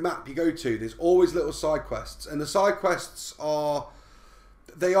every map you go to. There's always little side quests, and the side quests are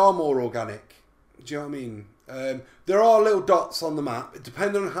more organic. Do you know what I mean? There are little dots on the map,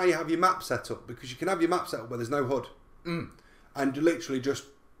 depending on how you have your map set up, because you can have your map set up where there's no HUD, and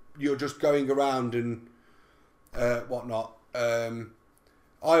you're just going around and whatnot. I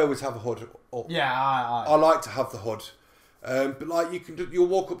always have a HUD up. Yeah, I like to have the HUD. But like you'll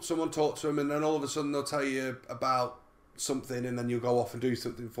walk up to someone, talk to them, and then all of a sudden they'll tell you about something, and then you'll go off and do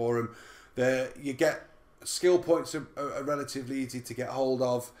something for them. You get skill points are relatively easy to get hold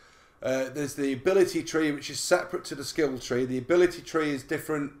of. There's the ability tree, which is separate to the skill tree. The ability tree is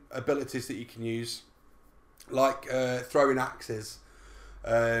different abilities that you can use, like throwing axes.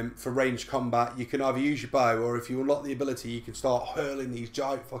 For ranged combat, you can either use your bow, or if you unlock the ability, you can start hurling these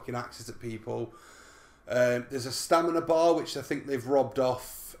giant fucking axes at people. There's a stamina bar, which I think they've robbed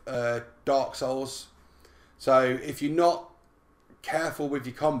off Dark Souls. So if you're not careful with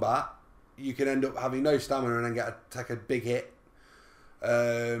your combat, you can end up having no stamina and then take a big hit.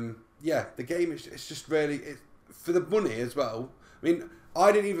 Yeah, the game is it's just really for the money as well. I mean,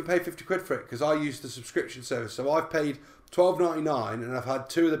 I didn't even pay 50 quid for it because I used the subscription service. So I've paid $12.99 and I've had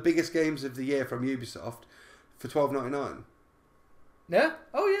two of the biggest games of the year from Ubisoft for $12.99. Yeah?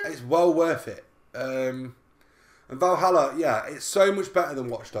 Oh, yeah. It's well worth it. And Valhalla, yeah, it's so much better than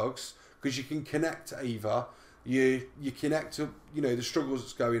Watch Dogs because you can connect to Eva. You connect to, the struggles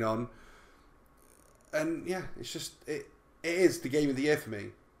that's going on. And yeah, it's just, it is the game of the year for me.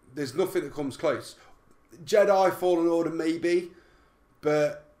 There's nothing that comes close. Jedi Fallen Order maybe,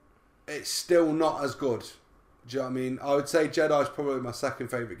 but it's still not as good. Do you know what I mean? I would say Jedi is probably my second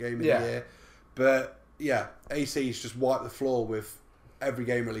favourite game of the year. But yeah, AC's just wiped the floor with every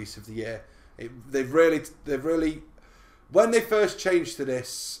game release of the year. They've really, when they first changed to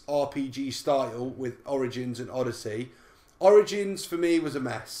this RPG style with Origins and Odyssey, Origins for me was a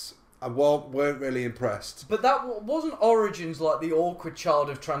mess. I weren't really impressed. But that wasn't Origins like the awkward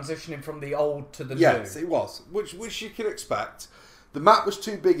child of transitioning from the old to the new? Yes, it was, which you can expect. The map was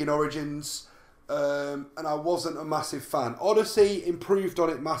too big in Origins, and I wasn't a massive fan. Odyssey improved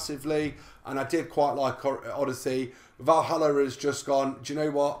on it massively, and I did quite like Odyssey. Valhalla has just gone, do you know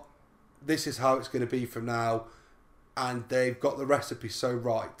what? This is how it's going to be from now, and they've got the recipe so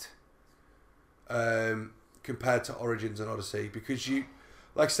right compared to Origins and Odyssey, because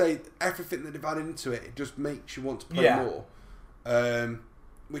like I say, everything that they've added into it, it just makes you want to play more.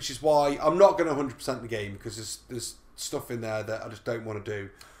 Which is why I'm not going to 100% the game, because there's stuff in there that I just don't want to do.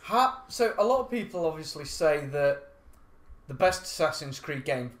 So a lot of people obviously say that the best Assassin's Creed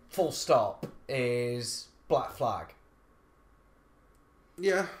game, full stop, is Black Flag.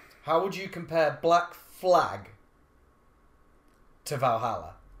 Yeah. How would you compare Black Flag to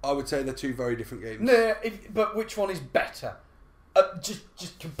Valhalla? I would say they're two very different games. No, but which one is better?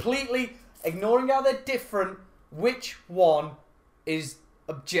 Just completely ignoring how they're different, which one is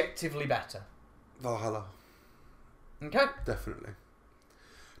objectively better? Valhalla. Okay. Definitely.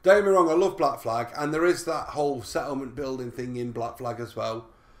 Don't get me wrong, I love Black Flag, and there is that whole settlement building thing in Black Flag as well.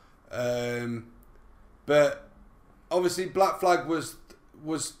 But obviously Black Flag was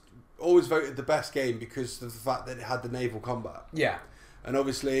always voted the best game because of the fact that it had the naval combat. Yeah. And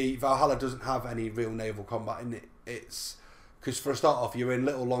obviously Valhalla doesn't have any real naval combat in it. It's because for a start off, you're in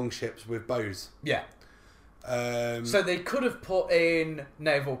little long ships with bows. Yeah. So they could have put in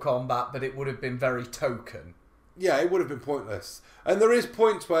naval combat, but it would have been very token. Yeah, it would have been pointless. And there is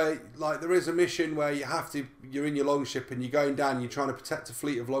points where, like, there is a mission where you're in your longship and you're going down and you're trying to protect a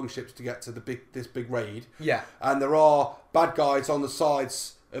fleet of longships to get to this big raid. Yeah. And there are bad guys on the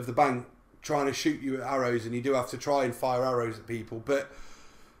sides of the bank trying to shoot you with arrows, and you do have to try and fire arrows at people. But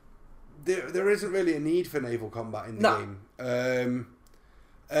there isn't really a need for naval combat in the game.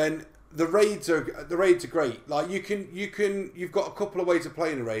 And the raids are great. Like you've got a couple of ways of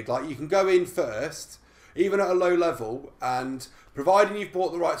playing a raid. Like you can go in first, even at a low level, and providing you've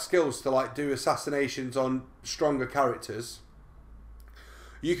bought the right skills to like do assassinations on stronger characters,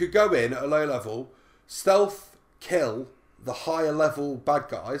 you could go in at a low level, stealth kill the higher level bad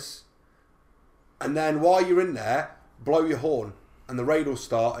guys, and then while you're in there, blow your horn, and the raid will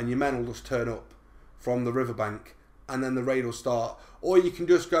start, and your men will just turn up from the riverbank, and then the raid will start. Or you can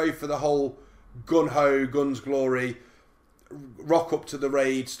just go for the whole gun-ho, guns glory, rock up to the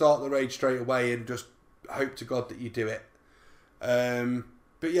raid, start the raid straight away, and just hope to God that you do it.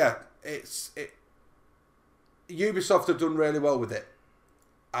 But yeah, Ubisoft have done really well with it,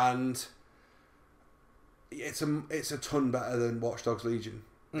 and it's a ton better than Watch Dogs Legion.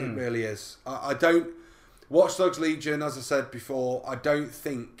 It really is. Watch Dogs Legion, as I said before, I don't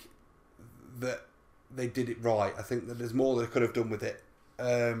think that they did it right. I think that there's more they could have done with it.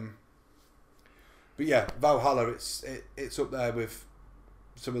 But yeah, Valhalla, it's up there with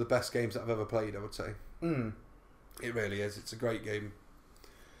some of the best games that I've ever played, I would say. It really is. It's a great game.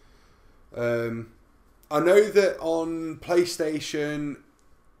 I know that on PlayStation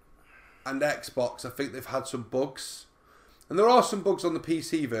and Xbox, I think they've had some bugs. And there are some bugs on the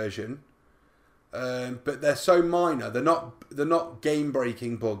PC version. But they're so minor. They're not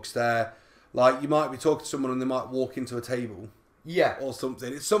game-breaking bugs. They're Like, you might be talking to someone and they might walk into a table. Yeah. Or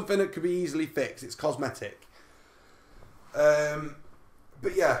something. It's something that could be easily fixed. It's cosmetic.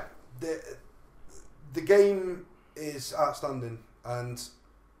 But yeah, the game is outstanding. And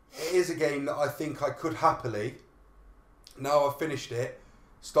it is a game that I think I could happily, now I've finished it,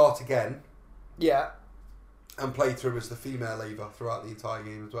 start again. Yeah. And play through as the female Ava throughout the entire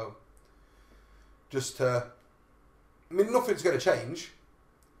game as well. Just to... I mean, nothing's going to change.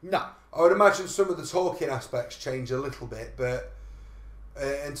 No. I would imagine some of the talking aspects change a little bit, but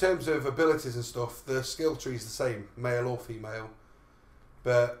in terms of abilities and stuff, the skill tree is the same, male or female.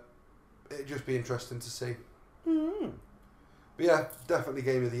 But it'd just be interesting to see. Mm. But yeah, definitely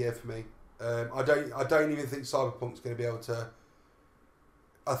game of the year for me. I don't even think Cyberpunk's going to be able to...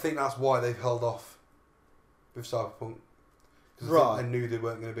 I think that's why they've held off with Cyberpunk. Because I think they knew they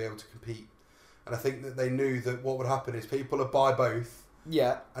weren't going to be able to compete. And I think that they knew that what would happen is people would buy both.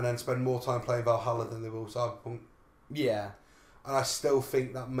 Yeah. And then spend more time playing Valhalla than they will Cyberpunk. Yeah. And I still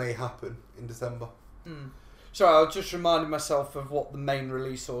think that may happen in December. Mm. Sorry, I was just reminding myself of what the main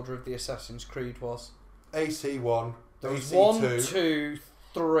release order of the Assassin's Creed was. AC1. There was AC2, 1, 2,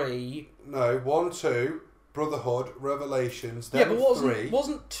 3. No, 1, 2, Brotherhood, Revelations, then yeah, but 3.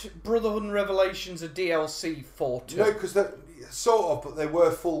 Wasn't Brotherhood and Revelations a DLC for 2? No, because sort of, but they were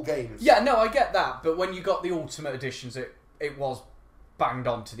full games. Yeah, no, I get that. But when you got the Ultimate Editions, it was banged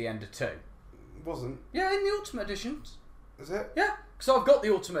on to the end of 2. It wasn't. Yeah, in the Ultimate Editions. Is it? Yeah, because I've got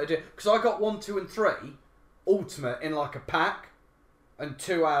the Ultimate Edition. Because I got 1, 2 and 3 Ultimate in like a pack, and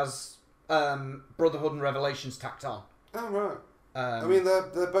 2 as Brotherhood and Revelations tacked on. Oh, right. I mean,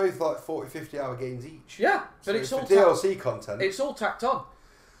 they're both like 40, 50 hour games each. Yeah, but so it's all DLC content. It's all tacked on.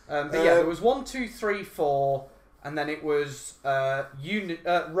 But yeah, there was 1, 2, 3, 4, and then it was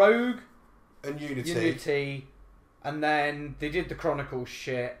Rogue and Unity, and then they did the Chronicles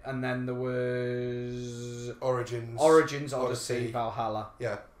shit, and then there was Origins, Odyssey, Valhalla.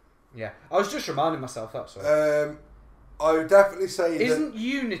 Yeah. I was just reminding myself that's all. I would definitely say Isn't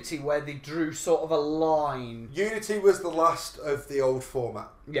Unity where they drew sort of a line? Unity was the last of the old format.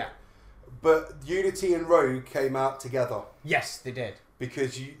 Yeah. But Unity and Rogue came out together. Yes, they did.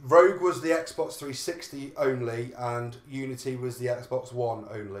 Because Rogue was the Xbox 360 only, and Unity was the Xbox One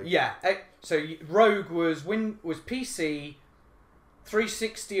only. Yeah. So Rogue was PC,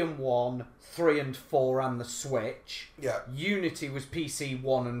 360 and 1, 3 and 4, and the Switch. Yeah. Unity was PC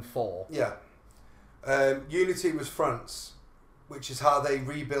 1 and 4. Yeah. Unity was France, which is how they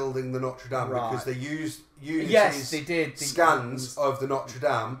rebuilding the Notre Dame, because they used Unity's scans of the Notre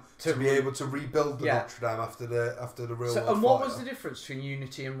Dame to be able to rebuild the Notre Dame after the real world. And what was the difference between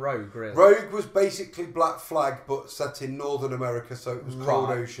Unity and Rogue, really? Rogue was basically Black Flag, but set in Northern America, so it was cold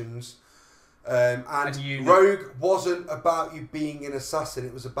oceans. And Rogue wasn't about you being an assassin;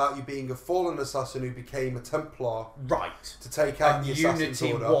 it was about you being a fallen assassin who became a Templar, right? To take out the Assassin's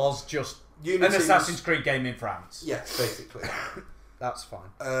Order. Unity was just an Assassin's Creed game in France. Yes, basically. That's fine.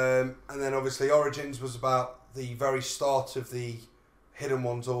 And then obviously Origins was about the very start of the Hidden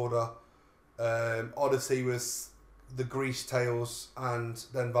Ones Order. Odyssey was the Greece Tales, and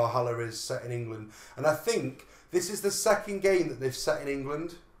then Valhalla is set in England. And I think this is the second game that they've set in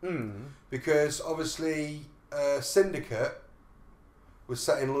England. Because obviously Syndicate was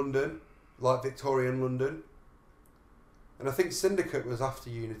set in London, like Victorian London. And I think Syndicate was after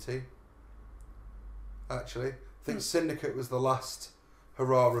Unity. Actually, I think Syndicate was the last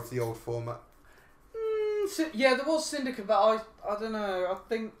hurrah of the old format. Yeah, there was Syndicate, but I don't know.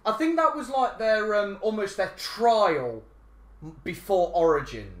 I think that was like their almost their trial before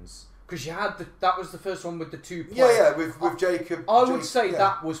Origins, because you had that was the first one with the 2 players. Yeah, with Jacob. I would say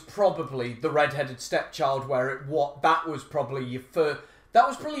that was probably the red-headed stepchild, where that was probably your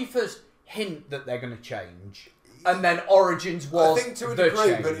first hint that they're going to change. And then Origins was I think to a degree,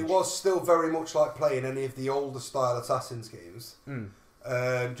 change. But it was still very much like playing any of the older style Assassin's games.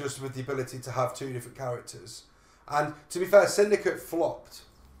 Just with the ability to have 2 different characters. And to be fair, Syndicate flopped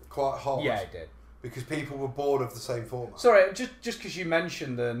quite hard. Yeah, it did. Because people were bored of the same format. Sorry, just because you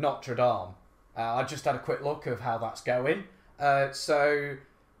mentioned the Notre Dame, I just had a quick look of how that's going. So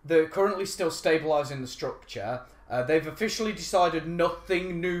they're currently still stabilising the structure. They've officially decided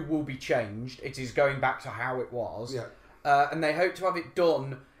nothing new will be changed. It is going back to how it was. Yeah. And they hope to have it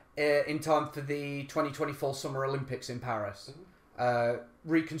done in time for the 2024 Summer Olympics in Paris.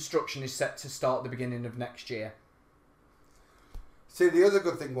 Reconstruction is set to start at the beginning of next year. See, the other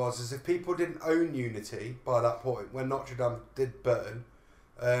good thing is if people didn't own Unity by that point, when Notre Dame did burn,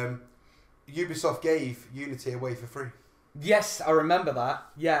 Ubisoft gave Unity away for free. Yes, I remember that.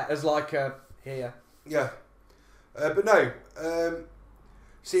 Yeah, as like a here. Yeah. But no,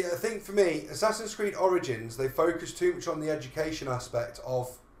 See, I think for me, Assassin's Creed Origins, they focus too much on the education aspect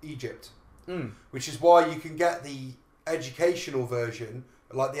of Egypt. Which is why you can get the educational version,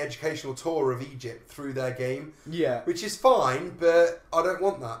 like the educational tour of Egypt through their game. Yeah. Which is fine, but I don't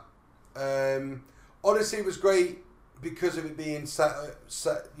want that. Odyssey was great because of it being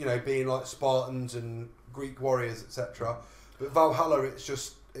set, being like Spartans and Greek warriors, etc. But Valhalla, it's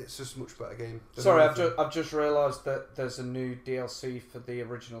just a much better game. Sorry, I've just realised that there's a new DLC for the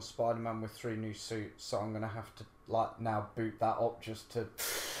original Spider-Man with 3 new suits, so I'm going to have to now boot that up just to...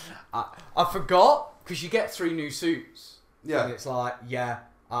 I forgot, because you get 3 new suits. Yeah. And it's like,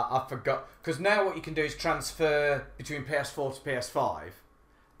 I forgot. Because now what you can do is transfer between PS4 to PS5,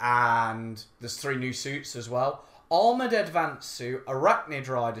 and there's 3 new suits as well. Armoured Advanced Suit, Arachnid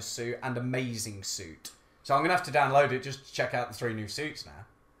Rider Suit, and Amazing Suit. So I'm going to have to download it just to check out the 3 new suits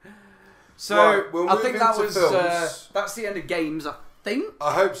now. So right, we'll I think that was films. that's the end of games, I think.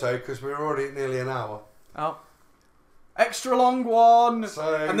 I hope so, because we're already at nearly an hour. Oh. Extra long one.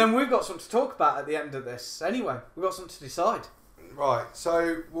 So, and then we've got something to talk about at the end of this. Anyway, we've got something to decide. Right,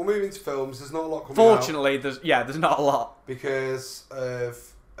 so we'll move into films. There's not a lot coming out. Fortunately, there's not a lot. Because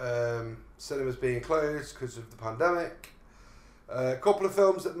of cinemas being closed because of the pandemic. A couple of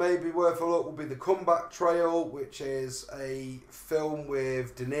films that may be worth a look will be The Comeback Trail, which is a film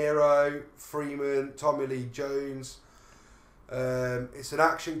with De Niro, Freeman, Tommy Lee Jones. It's an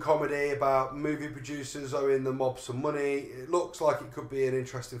action comedy about movie producers owing the mob some money. It looks like it could be an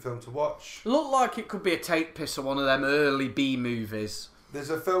interesting film to watch. Look like it could be a take piss of one of them early B movies. There's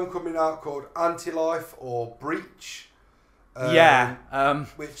a film coming out called Anti-Life or Breach.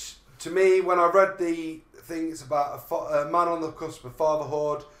 Which, to me, when I read the thing, it's about a man on the cusp of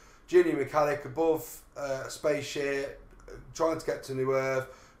fatherhood, junior mechanic above a spaceship, trying to get to New Earth.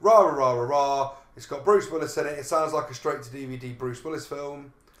 Rah, rah, rah, rah, rah. It's got Bruce Willis in it. It sounds like a straight-to-DVD Bruce Willis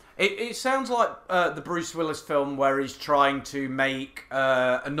film. It sounds like the Bruce Willis film where he's trying to make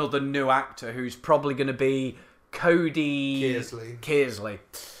another new actor who's probably going to be Cody Kearsley.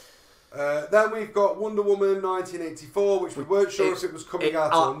 Then we've got Wonder Woman 1984, which we weren't sure if it was coming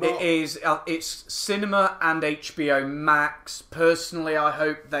out or not. It is. It's cinema and HBO Max. Personally, I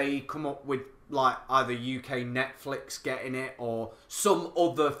hope they come up with like either UK Netflix getting it or some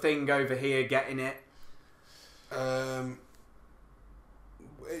other thing over here getting it.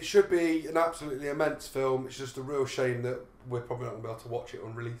 It should be an absolutely immense film. It's just a real shame that we're probably not going to be able to watch it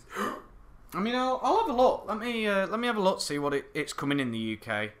on release. I mean, I'll have a look. Let me have a look, see what it's coming in the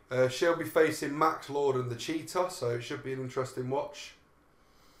UK. She'll be facing Max Lord and the Cheetah, so it should be an interesting watch.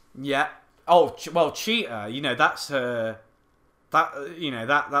 Yeah. Oh, well, Cheetah. You know, that's her.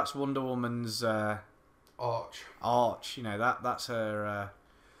 That's Wonder Woman's arch. You know, that's her.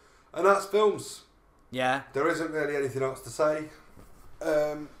 And that's films. Yeah. There isn't really anything else to say.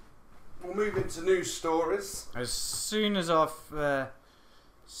 We'll move into news stories. As soon as I've.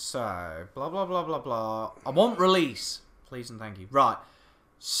 So, blah, blah, blah, blah, blah. I want release. Please and thank you. Right.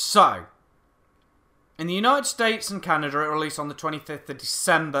 So, in the United States and Canada, it released on the 25th of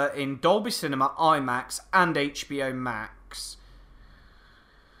December in Dolby Cinema, IMAX, and HBO Max.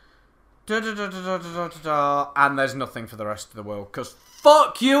 And there's nothing for the rest of the world, because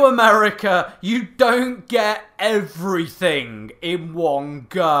fuck you, America! You don't get everything in one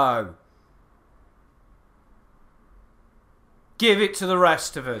go. Give it to the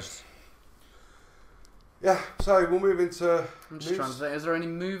rest of us. Yeah, so we'll move into I'm just trying to think, is there any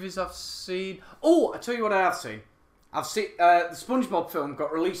movies I've seen? Oh, I tell you what I have seen. I've seen the SpongeBob film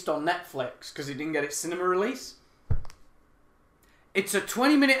got released on Netflix because it didn't get its cinema release. It's a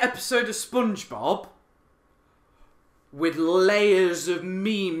 20-minute episode of SpongeBob with layers of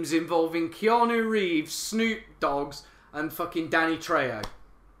memes involving Keanu Reeves, Snoop Dogg's, and fucking Danny Trejo.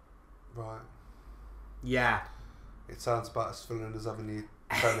 Right. Yeah. It sounds about as filling as having your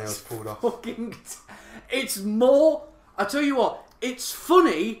toenails pulled off. It's more... I tell you what, it's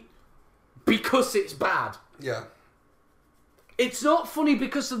funny because it's bad. Yeah. It's not funny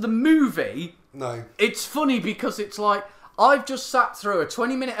because of the movie. No. It's funny because it's like, I've just sat through a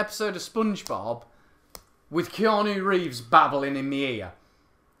 20-minute episode of SpongeBob with Keanu Reeves babbling in my ear.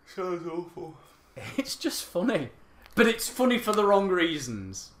 Sounds awful. It's just funny. But it's funny for the wrong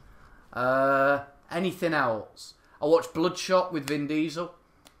reasons. Anything else? I watched Bloodshot with Vin Diesel.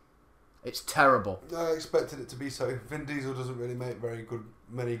 It's terrible. I expected it to be so. Vin Diesel doesn't really make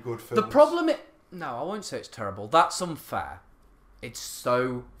many good films. The problem is... No, I won't say it's terrible. That's unfair. It's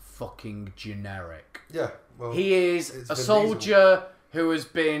so fucking generic. Yeah, well... He is a soldier who has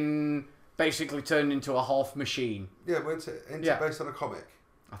been basically turned into a half machine. Yeah, based on a comic.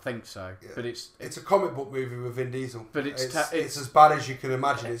 I think so. Yeah. But it's a comic book movie with Vin Diesel. But it's as bad as you can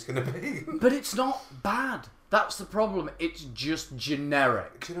imagine it's going to be. But it's not bad. That's the problem. It's just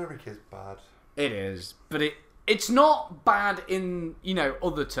generic. Generic is bad. It is, but it's not bad in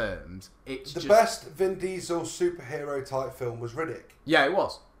other terms. It's the best Vin Diesel superhero type film was Riddick. Yeah, it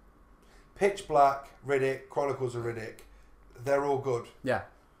was. Pitch Black, Riddick, Chronicles of Riddick. They're all good. Yeah.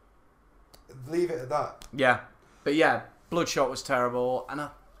 Leave it at that. Yeah, but yeah, Bloodshot was terrible, and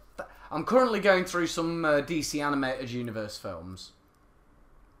I'm currently going through some DC animated universe films,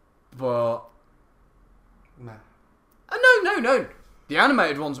 but nah. No. The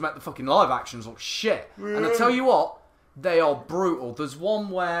animated ones make the fucking live actions look shit. And I tell you what, they are brutal. There's one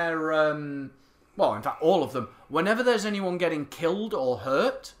where, in fact, all of them. Whenever there's anyone getting killed or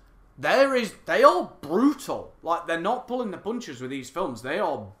hurt, they are brutal. Like, they're not pulling the punches with these films. They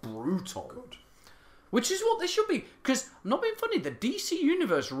are brutal. Good. Which is what they should be. Because, I'm not being funny, the DC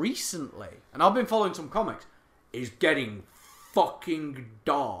Universe recently, and I've been following some comics, is getting fucking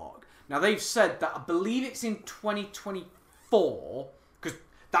dark. Now, they've said that, I believe it's in 2024, because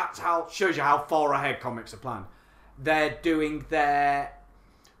shows you how far ahead comics are planned. They're doing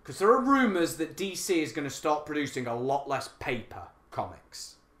because there are rumours that DC is going to start producing a lot less paper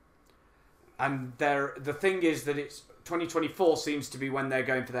comics. And the thing is that it's 2024 seems to be when they're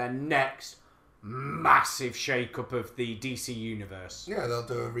going for their next massive shake-up of the DC Universe. Yeah, they'll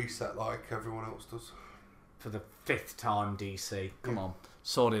do a reset like everyone else does. For the 5th time, DC. Come on,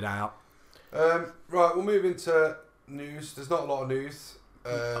 sort it out. Right, we'll move into news. There's not a lot of news.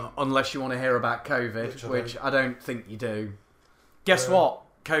 Unless you want to hear about COVID, which I don't think you do. Guess what?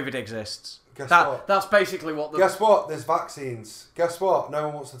 COVID exists. Guess what? That's basically what. Guess what? There's vaccines. Guess what? No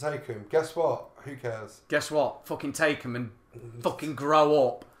one wants to take them. Guess what? Who cares? Guess what? Fucking take them and fucking grow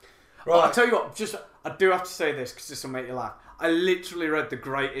up. Right. I'll tell you what. I do have to say this because this will make you laugh. I literally read the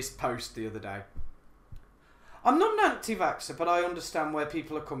greatest post the other day. I'm not an anti-vaxxer, but I understand where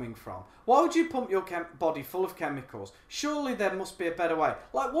people are coming from. Why would you pump your body full of chemicals? Surely there must be a better way.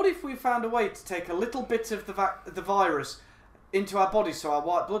 Like, what if we found a way to take a little bit of the virus into our body so our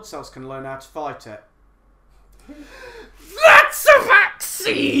white blood cells can learn how to fight it? That's a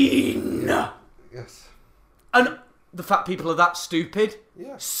vaccine! Yes. And the fact people are that stupid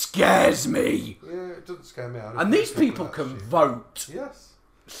scares me. Yeah, it doesn't scare me. And these people can vote. Yes.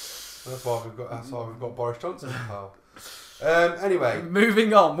 That's why we've got Boris Johnson in power. Anyway,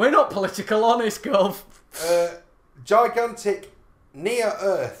 moving on. We're not political, honest, Gov. Gigantic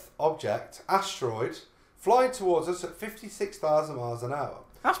near-Earth object, asteroid, flying towards us at 56,000 miles an hour.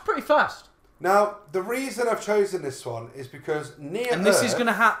 That's pretty fast. Now, the reason I've chosen this one is because near-Earth... And this is going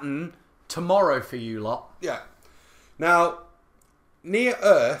to happen tomorrow for you lot. Yeah. Now,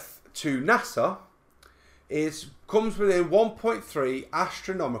 near-Earth to NASA comes within 1.3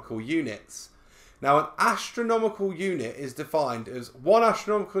 astronomical units. Now, an astronomical unit is defined as 1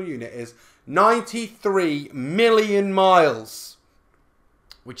 astronomical unit is 93 million miles.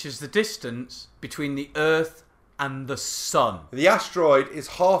 Which is the distance between the Earth and the Sun. The asteroid is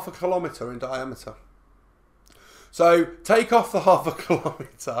 0.5 kilometre in diameter. So, take off the 0.5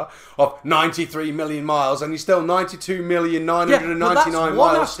 kilometre of 93 million miles and you're still 92,999,000 that's miles.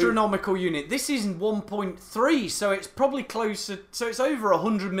 one astronomical unit. This isn't 1.3, so it's probably closer... So it's over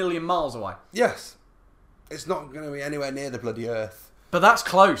 100 million miles away. Yes. It's not going to be anywhere near the bloody Earth. But that's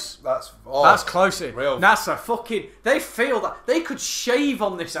close. That's close. Real. NASA fucking... They feel that... They could shave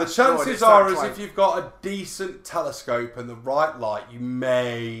on this asteroid. The chances are, as if you've got a decent telescope and the right light, you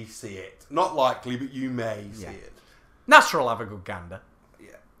may see it. Not likely, but you may see it. NASA will have a good gander.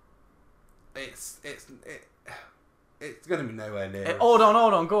 Yeah. It's going to be nowhere near. Hold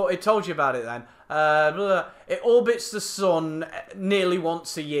on. Go. It told you about it then. It orbits the sun nearly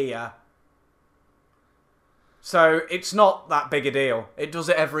once a year. So it's not that big a deal. It does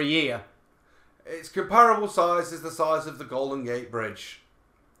it every year. Its comparable size is the size of the Golden Gate Bridge.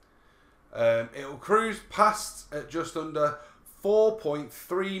 It will cruise past at just under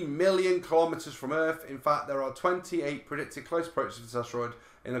 4.3 million kilometres from Earth. In fact, there are 28 predicted close approaches to this asteroid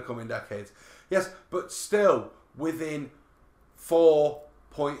in the coming decades. Yes, but still within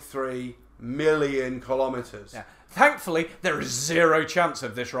 4.3 million kilometres. Yeah. Thankfully, there is zero chance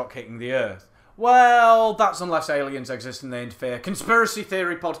of this rock hitting the Earth. Well, that's unless aliens exist and they interfere. Conspiracy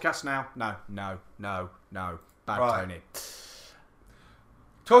theory podcast now? No. Bad right. Tony.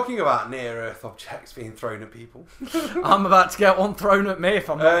 Talking about near-Earth objects being thrown at people. I'm about to get one thrown at me if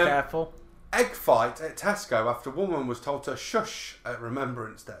I'm not careful. Egg fight at Tesco after a woman was told to shush at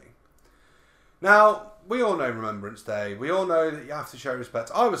Remembrance Day. Now, we all know Remembrance Day. We all know that you have to show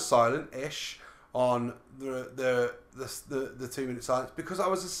respect. I was silent-ish. on the 2-minute silence because I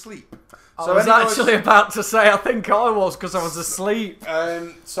was asleep. I was actually about to say I think I was because I was asleep.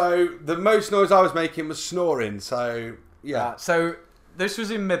 So the most noise I was making was snoring. So yeah. So this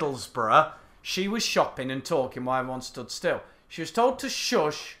was in Middlesbrough. She was shopping and talking while everyone stood still. She was told to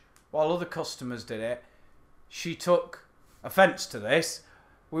shush while other customers did it. She took offence to this.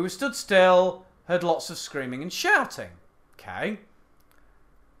 We were stood still, heard lots of screaming and shouting. Okay.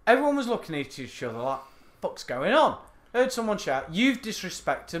 Everyone was looking at each other like, fuck's going on? Heard someone shout, you've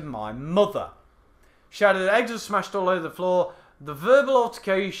disrespected my mother. Shouted that eggs were smashed all over the floor. The verbal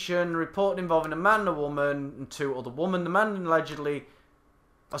altercation reported involving a man and a woman and 2 other women. The man allegedly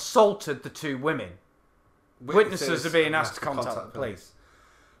assaulted the 2 women. Witnesses are being asked to contact the police.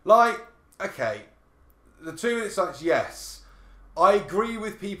 Like, okay, the 2-minute silence, yes. I agree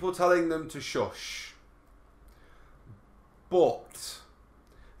with people telling them to shush. But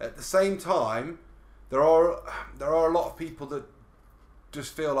at the same time, there are a lot of people that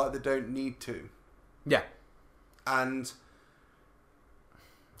just feel like they don't need to. Yeah. And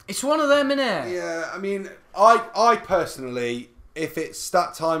it's one of them, innit? Yeah, I mean, I personally, if it's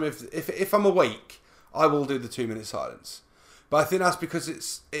that time, if I'm awake, I will do the 2-minute silence. But I think that's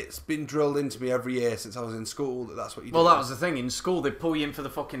because it's been drilled into me every year since I was in school that's what you do. Well, that was the thing. In school, they'd pull you in for the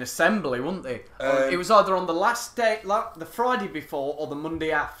fucking assembly, wouldn't they? It was either on the last day, like the Friday before, or the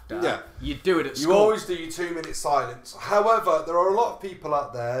Monday after. Yeah. You'd do it at school. You always do your 2-minute silence. However, there are a lot of people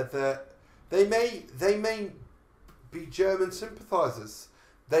out there that they may be German sympathisers.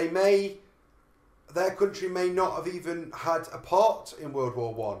 Their country may not have even had a part in World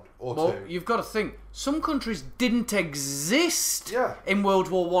War One or Two. Well, you've got to think, some countries didn't exist Yeah. in World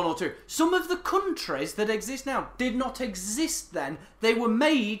War One or Two. Some of the countries that exist now did not exist then. They were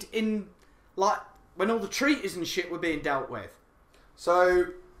made in, like, when all the treaties and shit were being dealt with.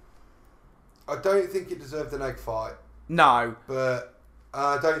 So, I don't think it deserved an egg fight. No. But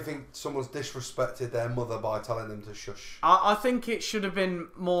I don't think someone's disrespected their mother by telling them to shush. I think it should have been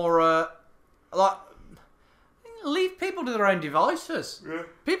more, like, leave people to their own devices. Yeah.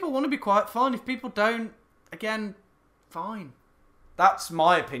 People want to be quiet, fine. If people don't, again, fine. That's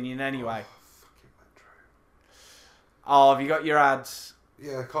my opinion anyway. Fucking Metro. Oh, have you got your ads?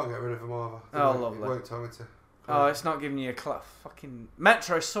 Yeah, I can't get rid of them either. Lovely. It won't tell me to. Oh, it's not giving you a fucking...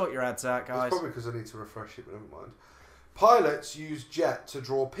 Metro, sort your ads out, guys. It's probably because I need to refresh it, but never mind. Pilots use jet to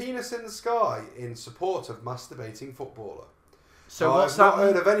draw penis in the sky in support of masturbating footballer. So now, what's I've not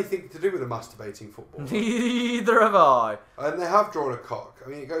happened? heard of anything to do with a masturbating footballer. Neither have I. And they have drawn a cock. I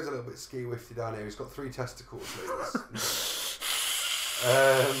mean, it goes a little bit ski-wifty down here. He's got 3 testicles.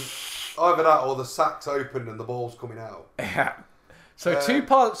 Either that or the sack's opened and the ball's coming out. Yeah. So 2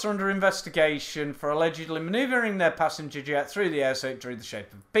 pilots are under investigation for allegedly manoeuvring their passenger jet through the air so it drew the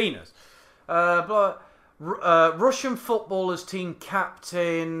shape of a penis. Russian footballers team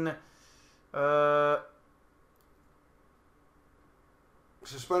captain...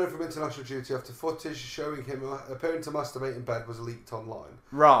 Suspended from international duty after footage showing him appearing to masturbate in bed was leaked online.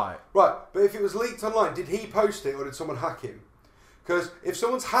 Right. Right, but if it was leaked online, did he post it or did someone hack him? Because if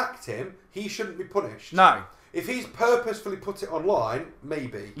someone's hacked him, he shouldn't be punished. No. If he's purposefully put it online,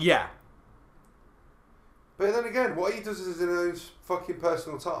 maybe. Yeah. But then again, what he does is in his fucking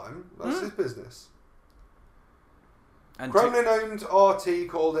personal time. That's his business. And Kremlin-owned RT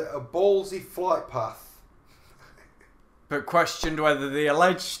called it a ballsy flight path. but questioned whether the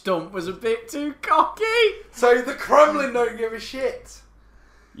alleged stunt was a bit too cocky. So the Kremlin don't give a shit.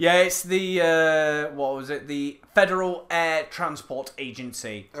 Yeah, it's the, what was it? The Federal Air Transport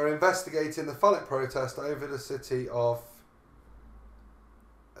Agency. Are investigating the phallic protest over the city of...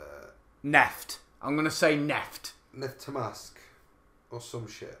 Neft. I'm going to say Neft. Neftemarsk. Or some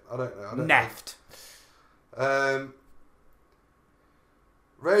shit. I don't know. Neft.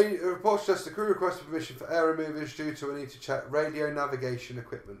 Reports suggest the crew requested permission for air removers due to a need to check radio navigation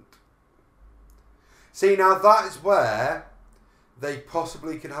equipment. See, now that is where they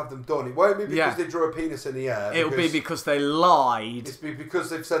possibly can have them done. It won't be because they drew a penis in the air. It'll be because they lied. It's because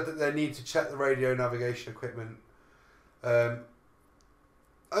they've said that they need to check the radio navigation equipment. I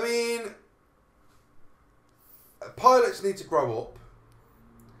mean, pilots need to grow up.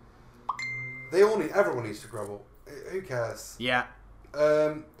 Everyone needs to grow up. Who cares? Yeah.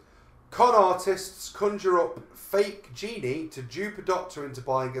 Con artists conjure up fake genie to dupe a doctor into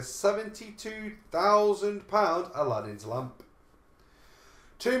buying a £72,000 Aladdin's lamp.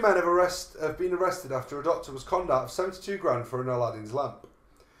 2 men have been arrested after a doctor was conned out of 72 grand for an Aladdin's lamp.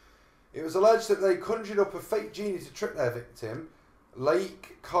 It was alleged that they conjured up a fake genie to trick their victim,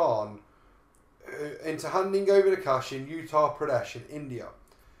 Laik Khan, into handing over the cash in Uttar Pradesh in India.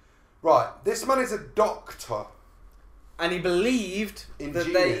 Right, this man is a doctor. And he believed In that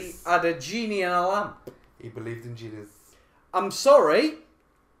genius. they had a genie in a lamp. He believed in genius. I'm sorry.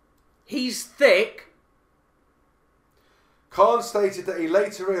 He's thick. Khan stated that he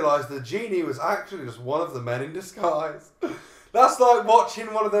later realised the genie was actually just one of the men in disguise. That's like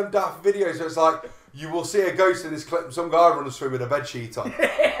watching one of them daft videos where it's like, you will see a ghost in this clip and some guy runs through with a bedsheet on.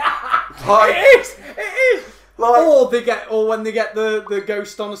 Like, It is. Like, or when they get the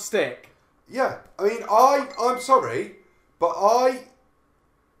ghost on a stick. yeah, I mean, I'm sorry, but I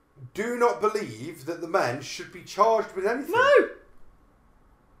do not believe that the men should be charged with anything. No.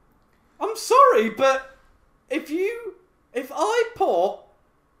 I'm sorry, but if I put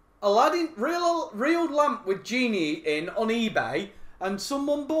Aladdin real lamp with genie in on eBay and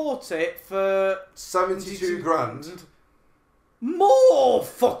someone bought it for 72 grand. More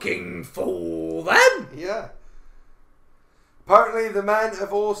fucking fool them. Yeah. Apparently, the men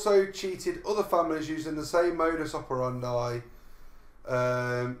have also cheated other families using the same modus operandi.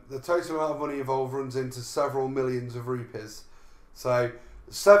 The total amount of money involved runs into several millions of rupees. So,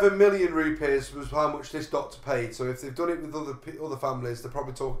 7 million rupees was how much this doctor paid. So, if they've done it with other families, they're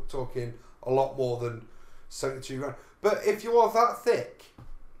probably talking a lot more than 72 grand. But if you are that thick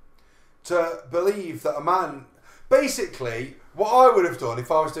to believe that a man... Basically, what I would have done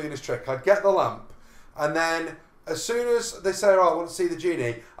if I was doing this trick, I'd get the lamp, and then as soon as they say, right, I want to see the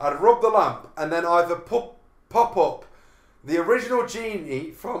genie, I'd rub the lamp, and then either pop up the original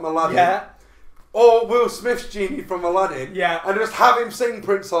genie from Aladdin, Yeah. or Will Smith's genie from Aladdin, Yeah. and just have him sing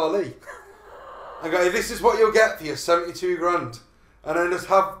Prince Ali. And go, this is what you'll get for your 72 grand. And then just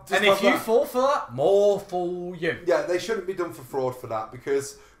have... And if you fall for that, more fool you. Yeah, they shouldn't be done for fraud for that,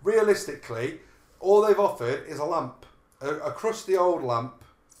 because realistically, all they've offered is a lamp. A crusty old lamp.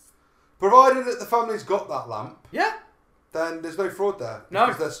 Provided that the family's got that lamp, Yeah. then there's no fraud there. No.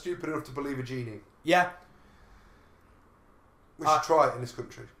 Because they're stupid enough to believe a genie. Yeah. We should try it in this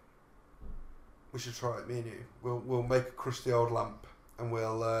country. We should try it, me and you. We'll make a crusty old lamp and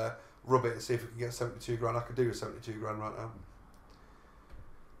we'll rub it and see if we can get 72 grand. I could do with 72 grand right now.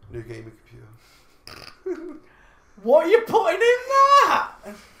 New gaming computer. What are you putting in that?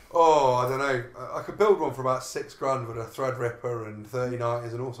 Oh, I don't know. I could build one for about 6 grand with a Threadripper and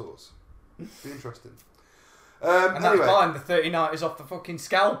 3090s and all sorts. Be interesting. And anyway, that's fine, the 39 is off the fucking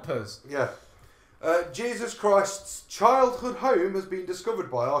scalpers. Yeah. Jesus Christ's childhood home has been discovered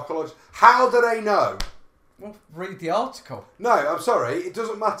by archaeologists. How do they know? Well, read the article. No, I'm sorry. It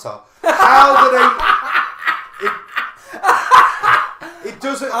doesn't matter. How do they... It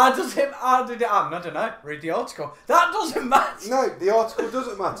doesn't... How did it happen? I don't know. Read the article. That doesn't matter. No, the article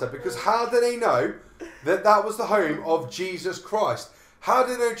doesn't matter because how do they know that that was the home of Jesus Christ? How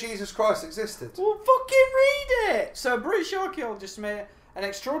do they know Jesus Christ existed? Well, fucking read it. So, British archaeologists made an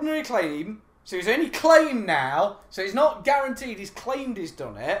extraordinary claim. So he's only claimed now. So he's not guaranteed. He's claimed he's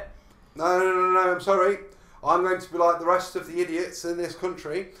done it. No, I'm sorry. I'm going to be like the rest of the idiots in this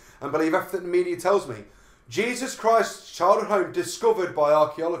country and believe everything the media tells me. Jesus Christ's childhood home discovered by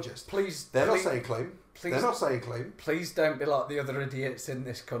archaeologists. They're not saying claim. They're not saying claim. Please don't be like the other idiots in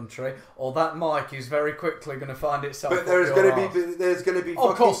this country, or that mic is very quickly going to find itself. But there's going to be.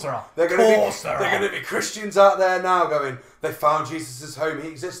 Of course there are. They're going to be Christians out there now going, they found Jesus' home. He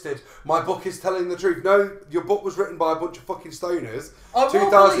existed. My book is telling the truth. No, your book was written by a bunch of fucking stoners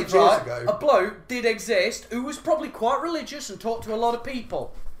 2,000 years ago. A bloke did exist who was probably quite religious and talked to a lot of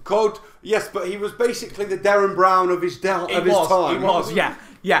people. Yes, but he was basically the Darren Brown of his time. He was, yeah.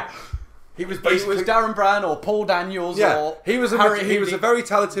 He was Darren Brown or Paul Daniels or he was a very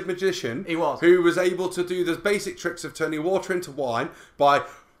talented magician. He was. Who was able to do the basic tricks of turning water into wine by,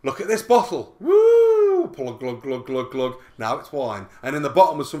 look at this bottle. Woo! Pull a glug, glug, glug, glug. Now it's wine. And in the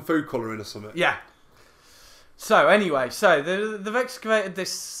bottom was some food colouring or something. Yeah. So, anyway, they've excavated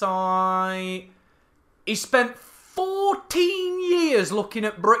this site. He spent 14 years looking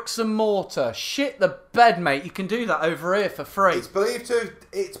at bricks and mortar. Shit the bed, mate. You can do that over here for free. It's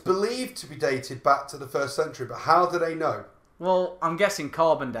believed to be dated back to the 1st century, but how do they know? Well, I'm guessing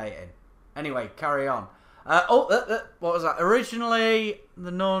carbon dating. Anyway, carry on. What was that? Originally,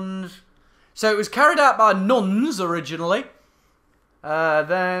 the nuns... So it was carried out by nuns originally.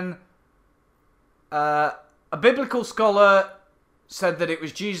 Then a biblical scholar said that it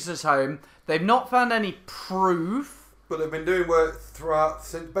was Jesus' home. They've not found any proof. But they've been doing work throughout,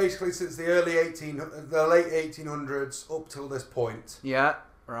 since the late 1800s up till this point. Yeah,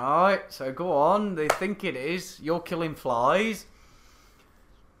 right. So go on. They think it is. You're killing flies.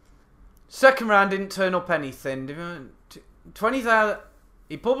 Second round didn't turn up anything. 20,000.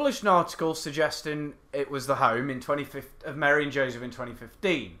 He published an article suggesting it was the home of Mary and Joseph in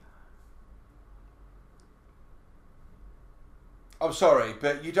 2015. I'm sorry,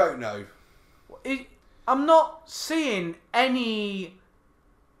 but you don't know. I'm not seeing any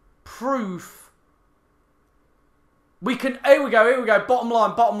proof. Here we go. Bottom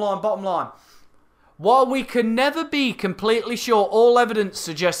line. While we can never be completely sure, all evidence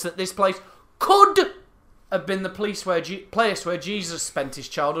suggests that this place could have been the place where Jesus spent his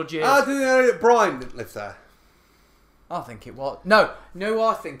childhood years. How did they know that Brian didn't live there? I think it was. No,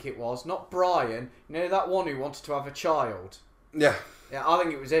 I think it was. Not Brian. You know that one who wanted to have a child? Yeah. Yeah, I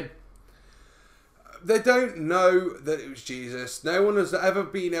think it was him. They don't know that it was Jesus. No one has ever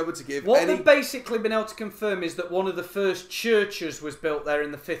been able to give What they've basically been able to confirm is that one of the first churches was built there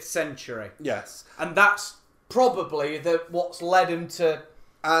in the 5th century. Yes. And that's probably what's led him to...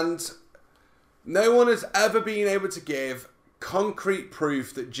 And no one has ever been able to give concrete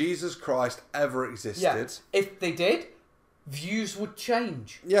proof that Jesus Christ ever existed. Yeah. If they did, views would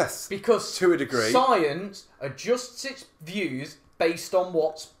change. Yes. Because to a degree, science adjusts its views based on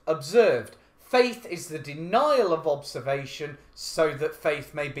what's observed. Faith is the denial of observation so that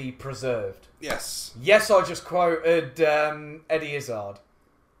faith may be preserved. Yes. Yes, I just quoted Eddie Izzard.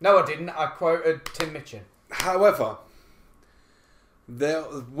 No, I didn't. I quoted Tim Mitchin. However,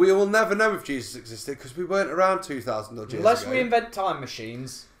 we will never know if Jesus existed because we weren't around 2,000 years ago. Unless we invent time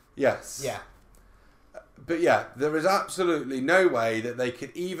machines. Yes. Yeah. But yeah, there is absolutely no way that they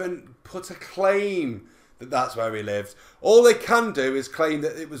could even put a claim that that's where he lived. All they can do is claim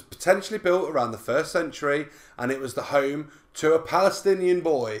that it was potentially built around the 1st century and it was the home to a Palestinian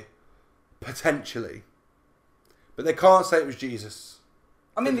boy. Potentially. But they can't say it was Jesus.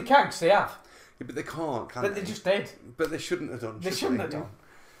 I mean, they can, because they have. Yeah, but they can't, can But they just did. But they shouldn't have done. They shouldn't have done.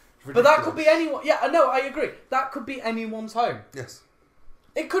 Ridiculous. But that could be anyone. Yeah, no, I agree. That could be anyone's home. Yes.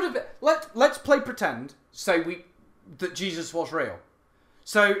 It could have been. Let's play pretend. Say that Jesus was real.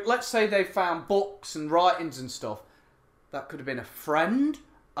 So let's say they found books and writings and stuff. That could have been a friend,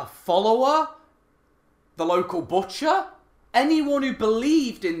 a follower, the local butcher, anyone who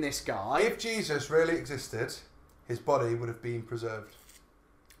believed in this guy. If Jesus really existed, his body would have been preserved.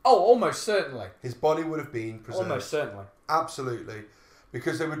 Oh, almost certainly. His body would have been preserved. Almost certainly. Absolutely.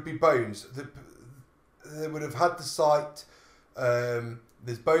 Because there would be bones. They would have had the sight.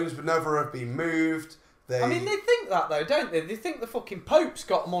 His bones would never have been moved. I mean, they think that though, don't they? They think the fucking Pope's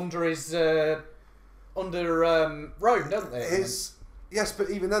got them under his Rome, don't they? Yes, but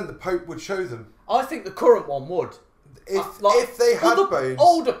even then, the Pope would show them. I think the current one would. If they had bones,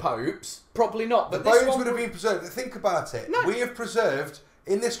 older popes probably not. But the bones would have been preserved. Think about it. No. We have preserved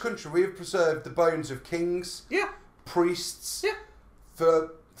in this country. We have preserved the bones of kings, priests,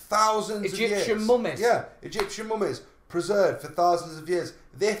 for thousands of years. Egyptian mummies. Yeah, Egyptian mummies preserved for thousands of years.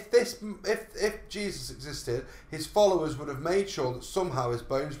 If Jesus existed, his followers would have made sure that somehow his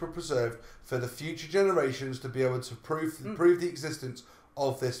bones were preserved for the future generations to be able to prove the existence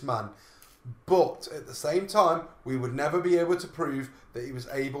of this man. But at the same time, we would never be able to prove that he was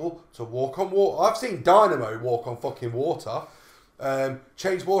able to walk on water. I've seen Dynamo walk on fucking water,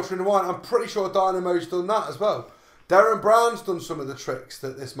 change water into wine. I'm pretty sure Dynamo's done that as well. Darren Brown's done some of the tricks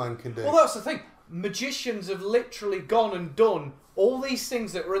that this man can do. Well, that's the thing. Magicians have literally gone and done all these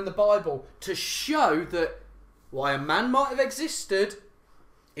things that were in the Bible to show that why a man might have existed,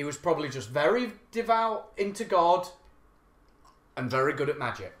 he was probably just very devout into God and very good at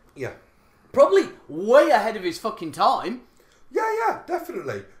magic. Yeah. Probably way ahead of his fucking time. Yeah,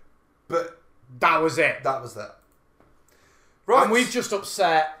 definitely. But that was it. That was that. Right. And we've just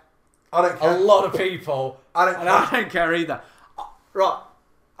upset I don't care. a lot of people. I don't care either. Right.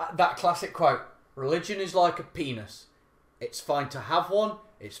 That classic quote. Religion is like a penis. It's fine to have one.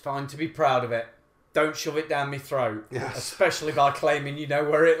 It's fine to be proud of it. Don't shove it down my throat. Yes. Especially by claiming you know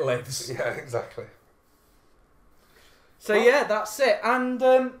where it lives. Yeah, exactly. So yeah, that's it. And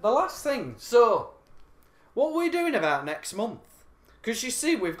the last thing. So, what are we doing about next month? Because you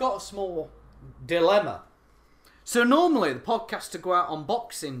see, we've got a small dilemma. So normally the podcast to go out on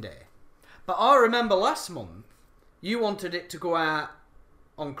Boxing Day. But I remember last month, you wanted it to go out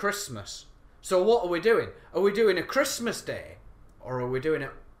on Christmas. So what are we doing? Are we doing a Christmas Day? Or are we doing it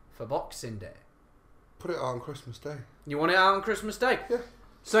for Boxing Day? Put it out on Christmas Day. You want it out on Christmas Day? Yeah.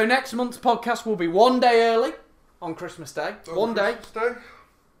 So next month's podcast will be one day early on Christmas Day. One day.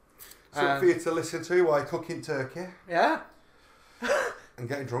 Something for you to listen to while you're cooking turkey. Yeah. And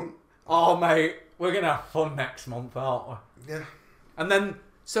getting drunk. Oh, mate. We're going to have fun next month, aren't we? Yeah. And then,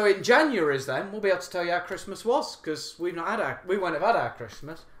 so in January's then, we'll be able to tell you how Christmas was. Because we won't have had our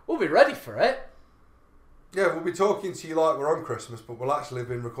Christmas. We'll be ready for it. Yeah, we'll be talking to you like we're on Christmas, but we'll actually have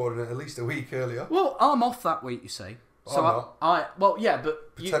been recording it at least a week earlier. Well, I'm off that week, you see. So I'm not. Well, yeah,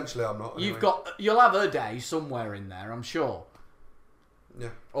 but potentially I'm not. Anyway. You'll have a day somewhere in there, I'm sure. Yeah.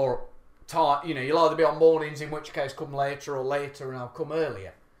 Or time, you'll either be on mornings, in which case come later, or later and I'll come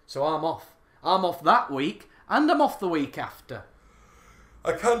earlier. So I'm off. I'm off that week, and I'm off the week after.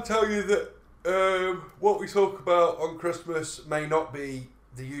 I can tell you that what we talk about on Christmas may not be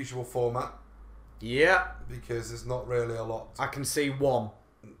the usual format. Yeah. Because there's not really a lot. I can see one.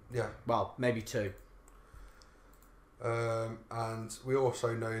 Yeah. Well, maybe two. And we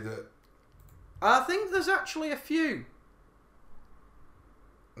also know that... I think there's actually a few.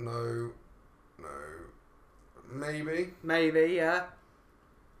 No. Maybe. Maybe, yeah.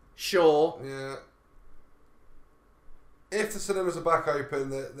 Sure. Yeah. If the cinemas are back open,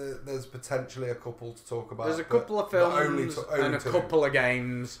 there's potentially a couple to talk about. There's a couple of films only and a two. couple of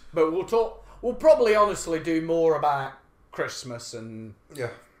games. But we'll probably honestly do more about Christmas and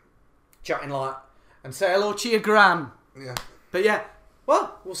chatting and say hello to your gran. Yeah. But yeah,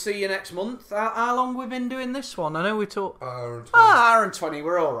 well, we'll see you next month. How long we been doing this one? I know we talked... Hour and 20. Hour and 20,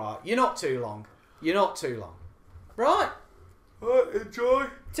 we're alright. You're not too long. Right. Enjoy.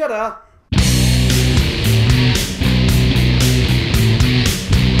 Ta-da.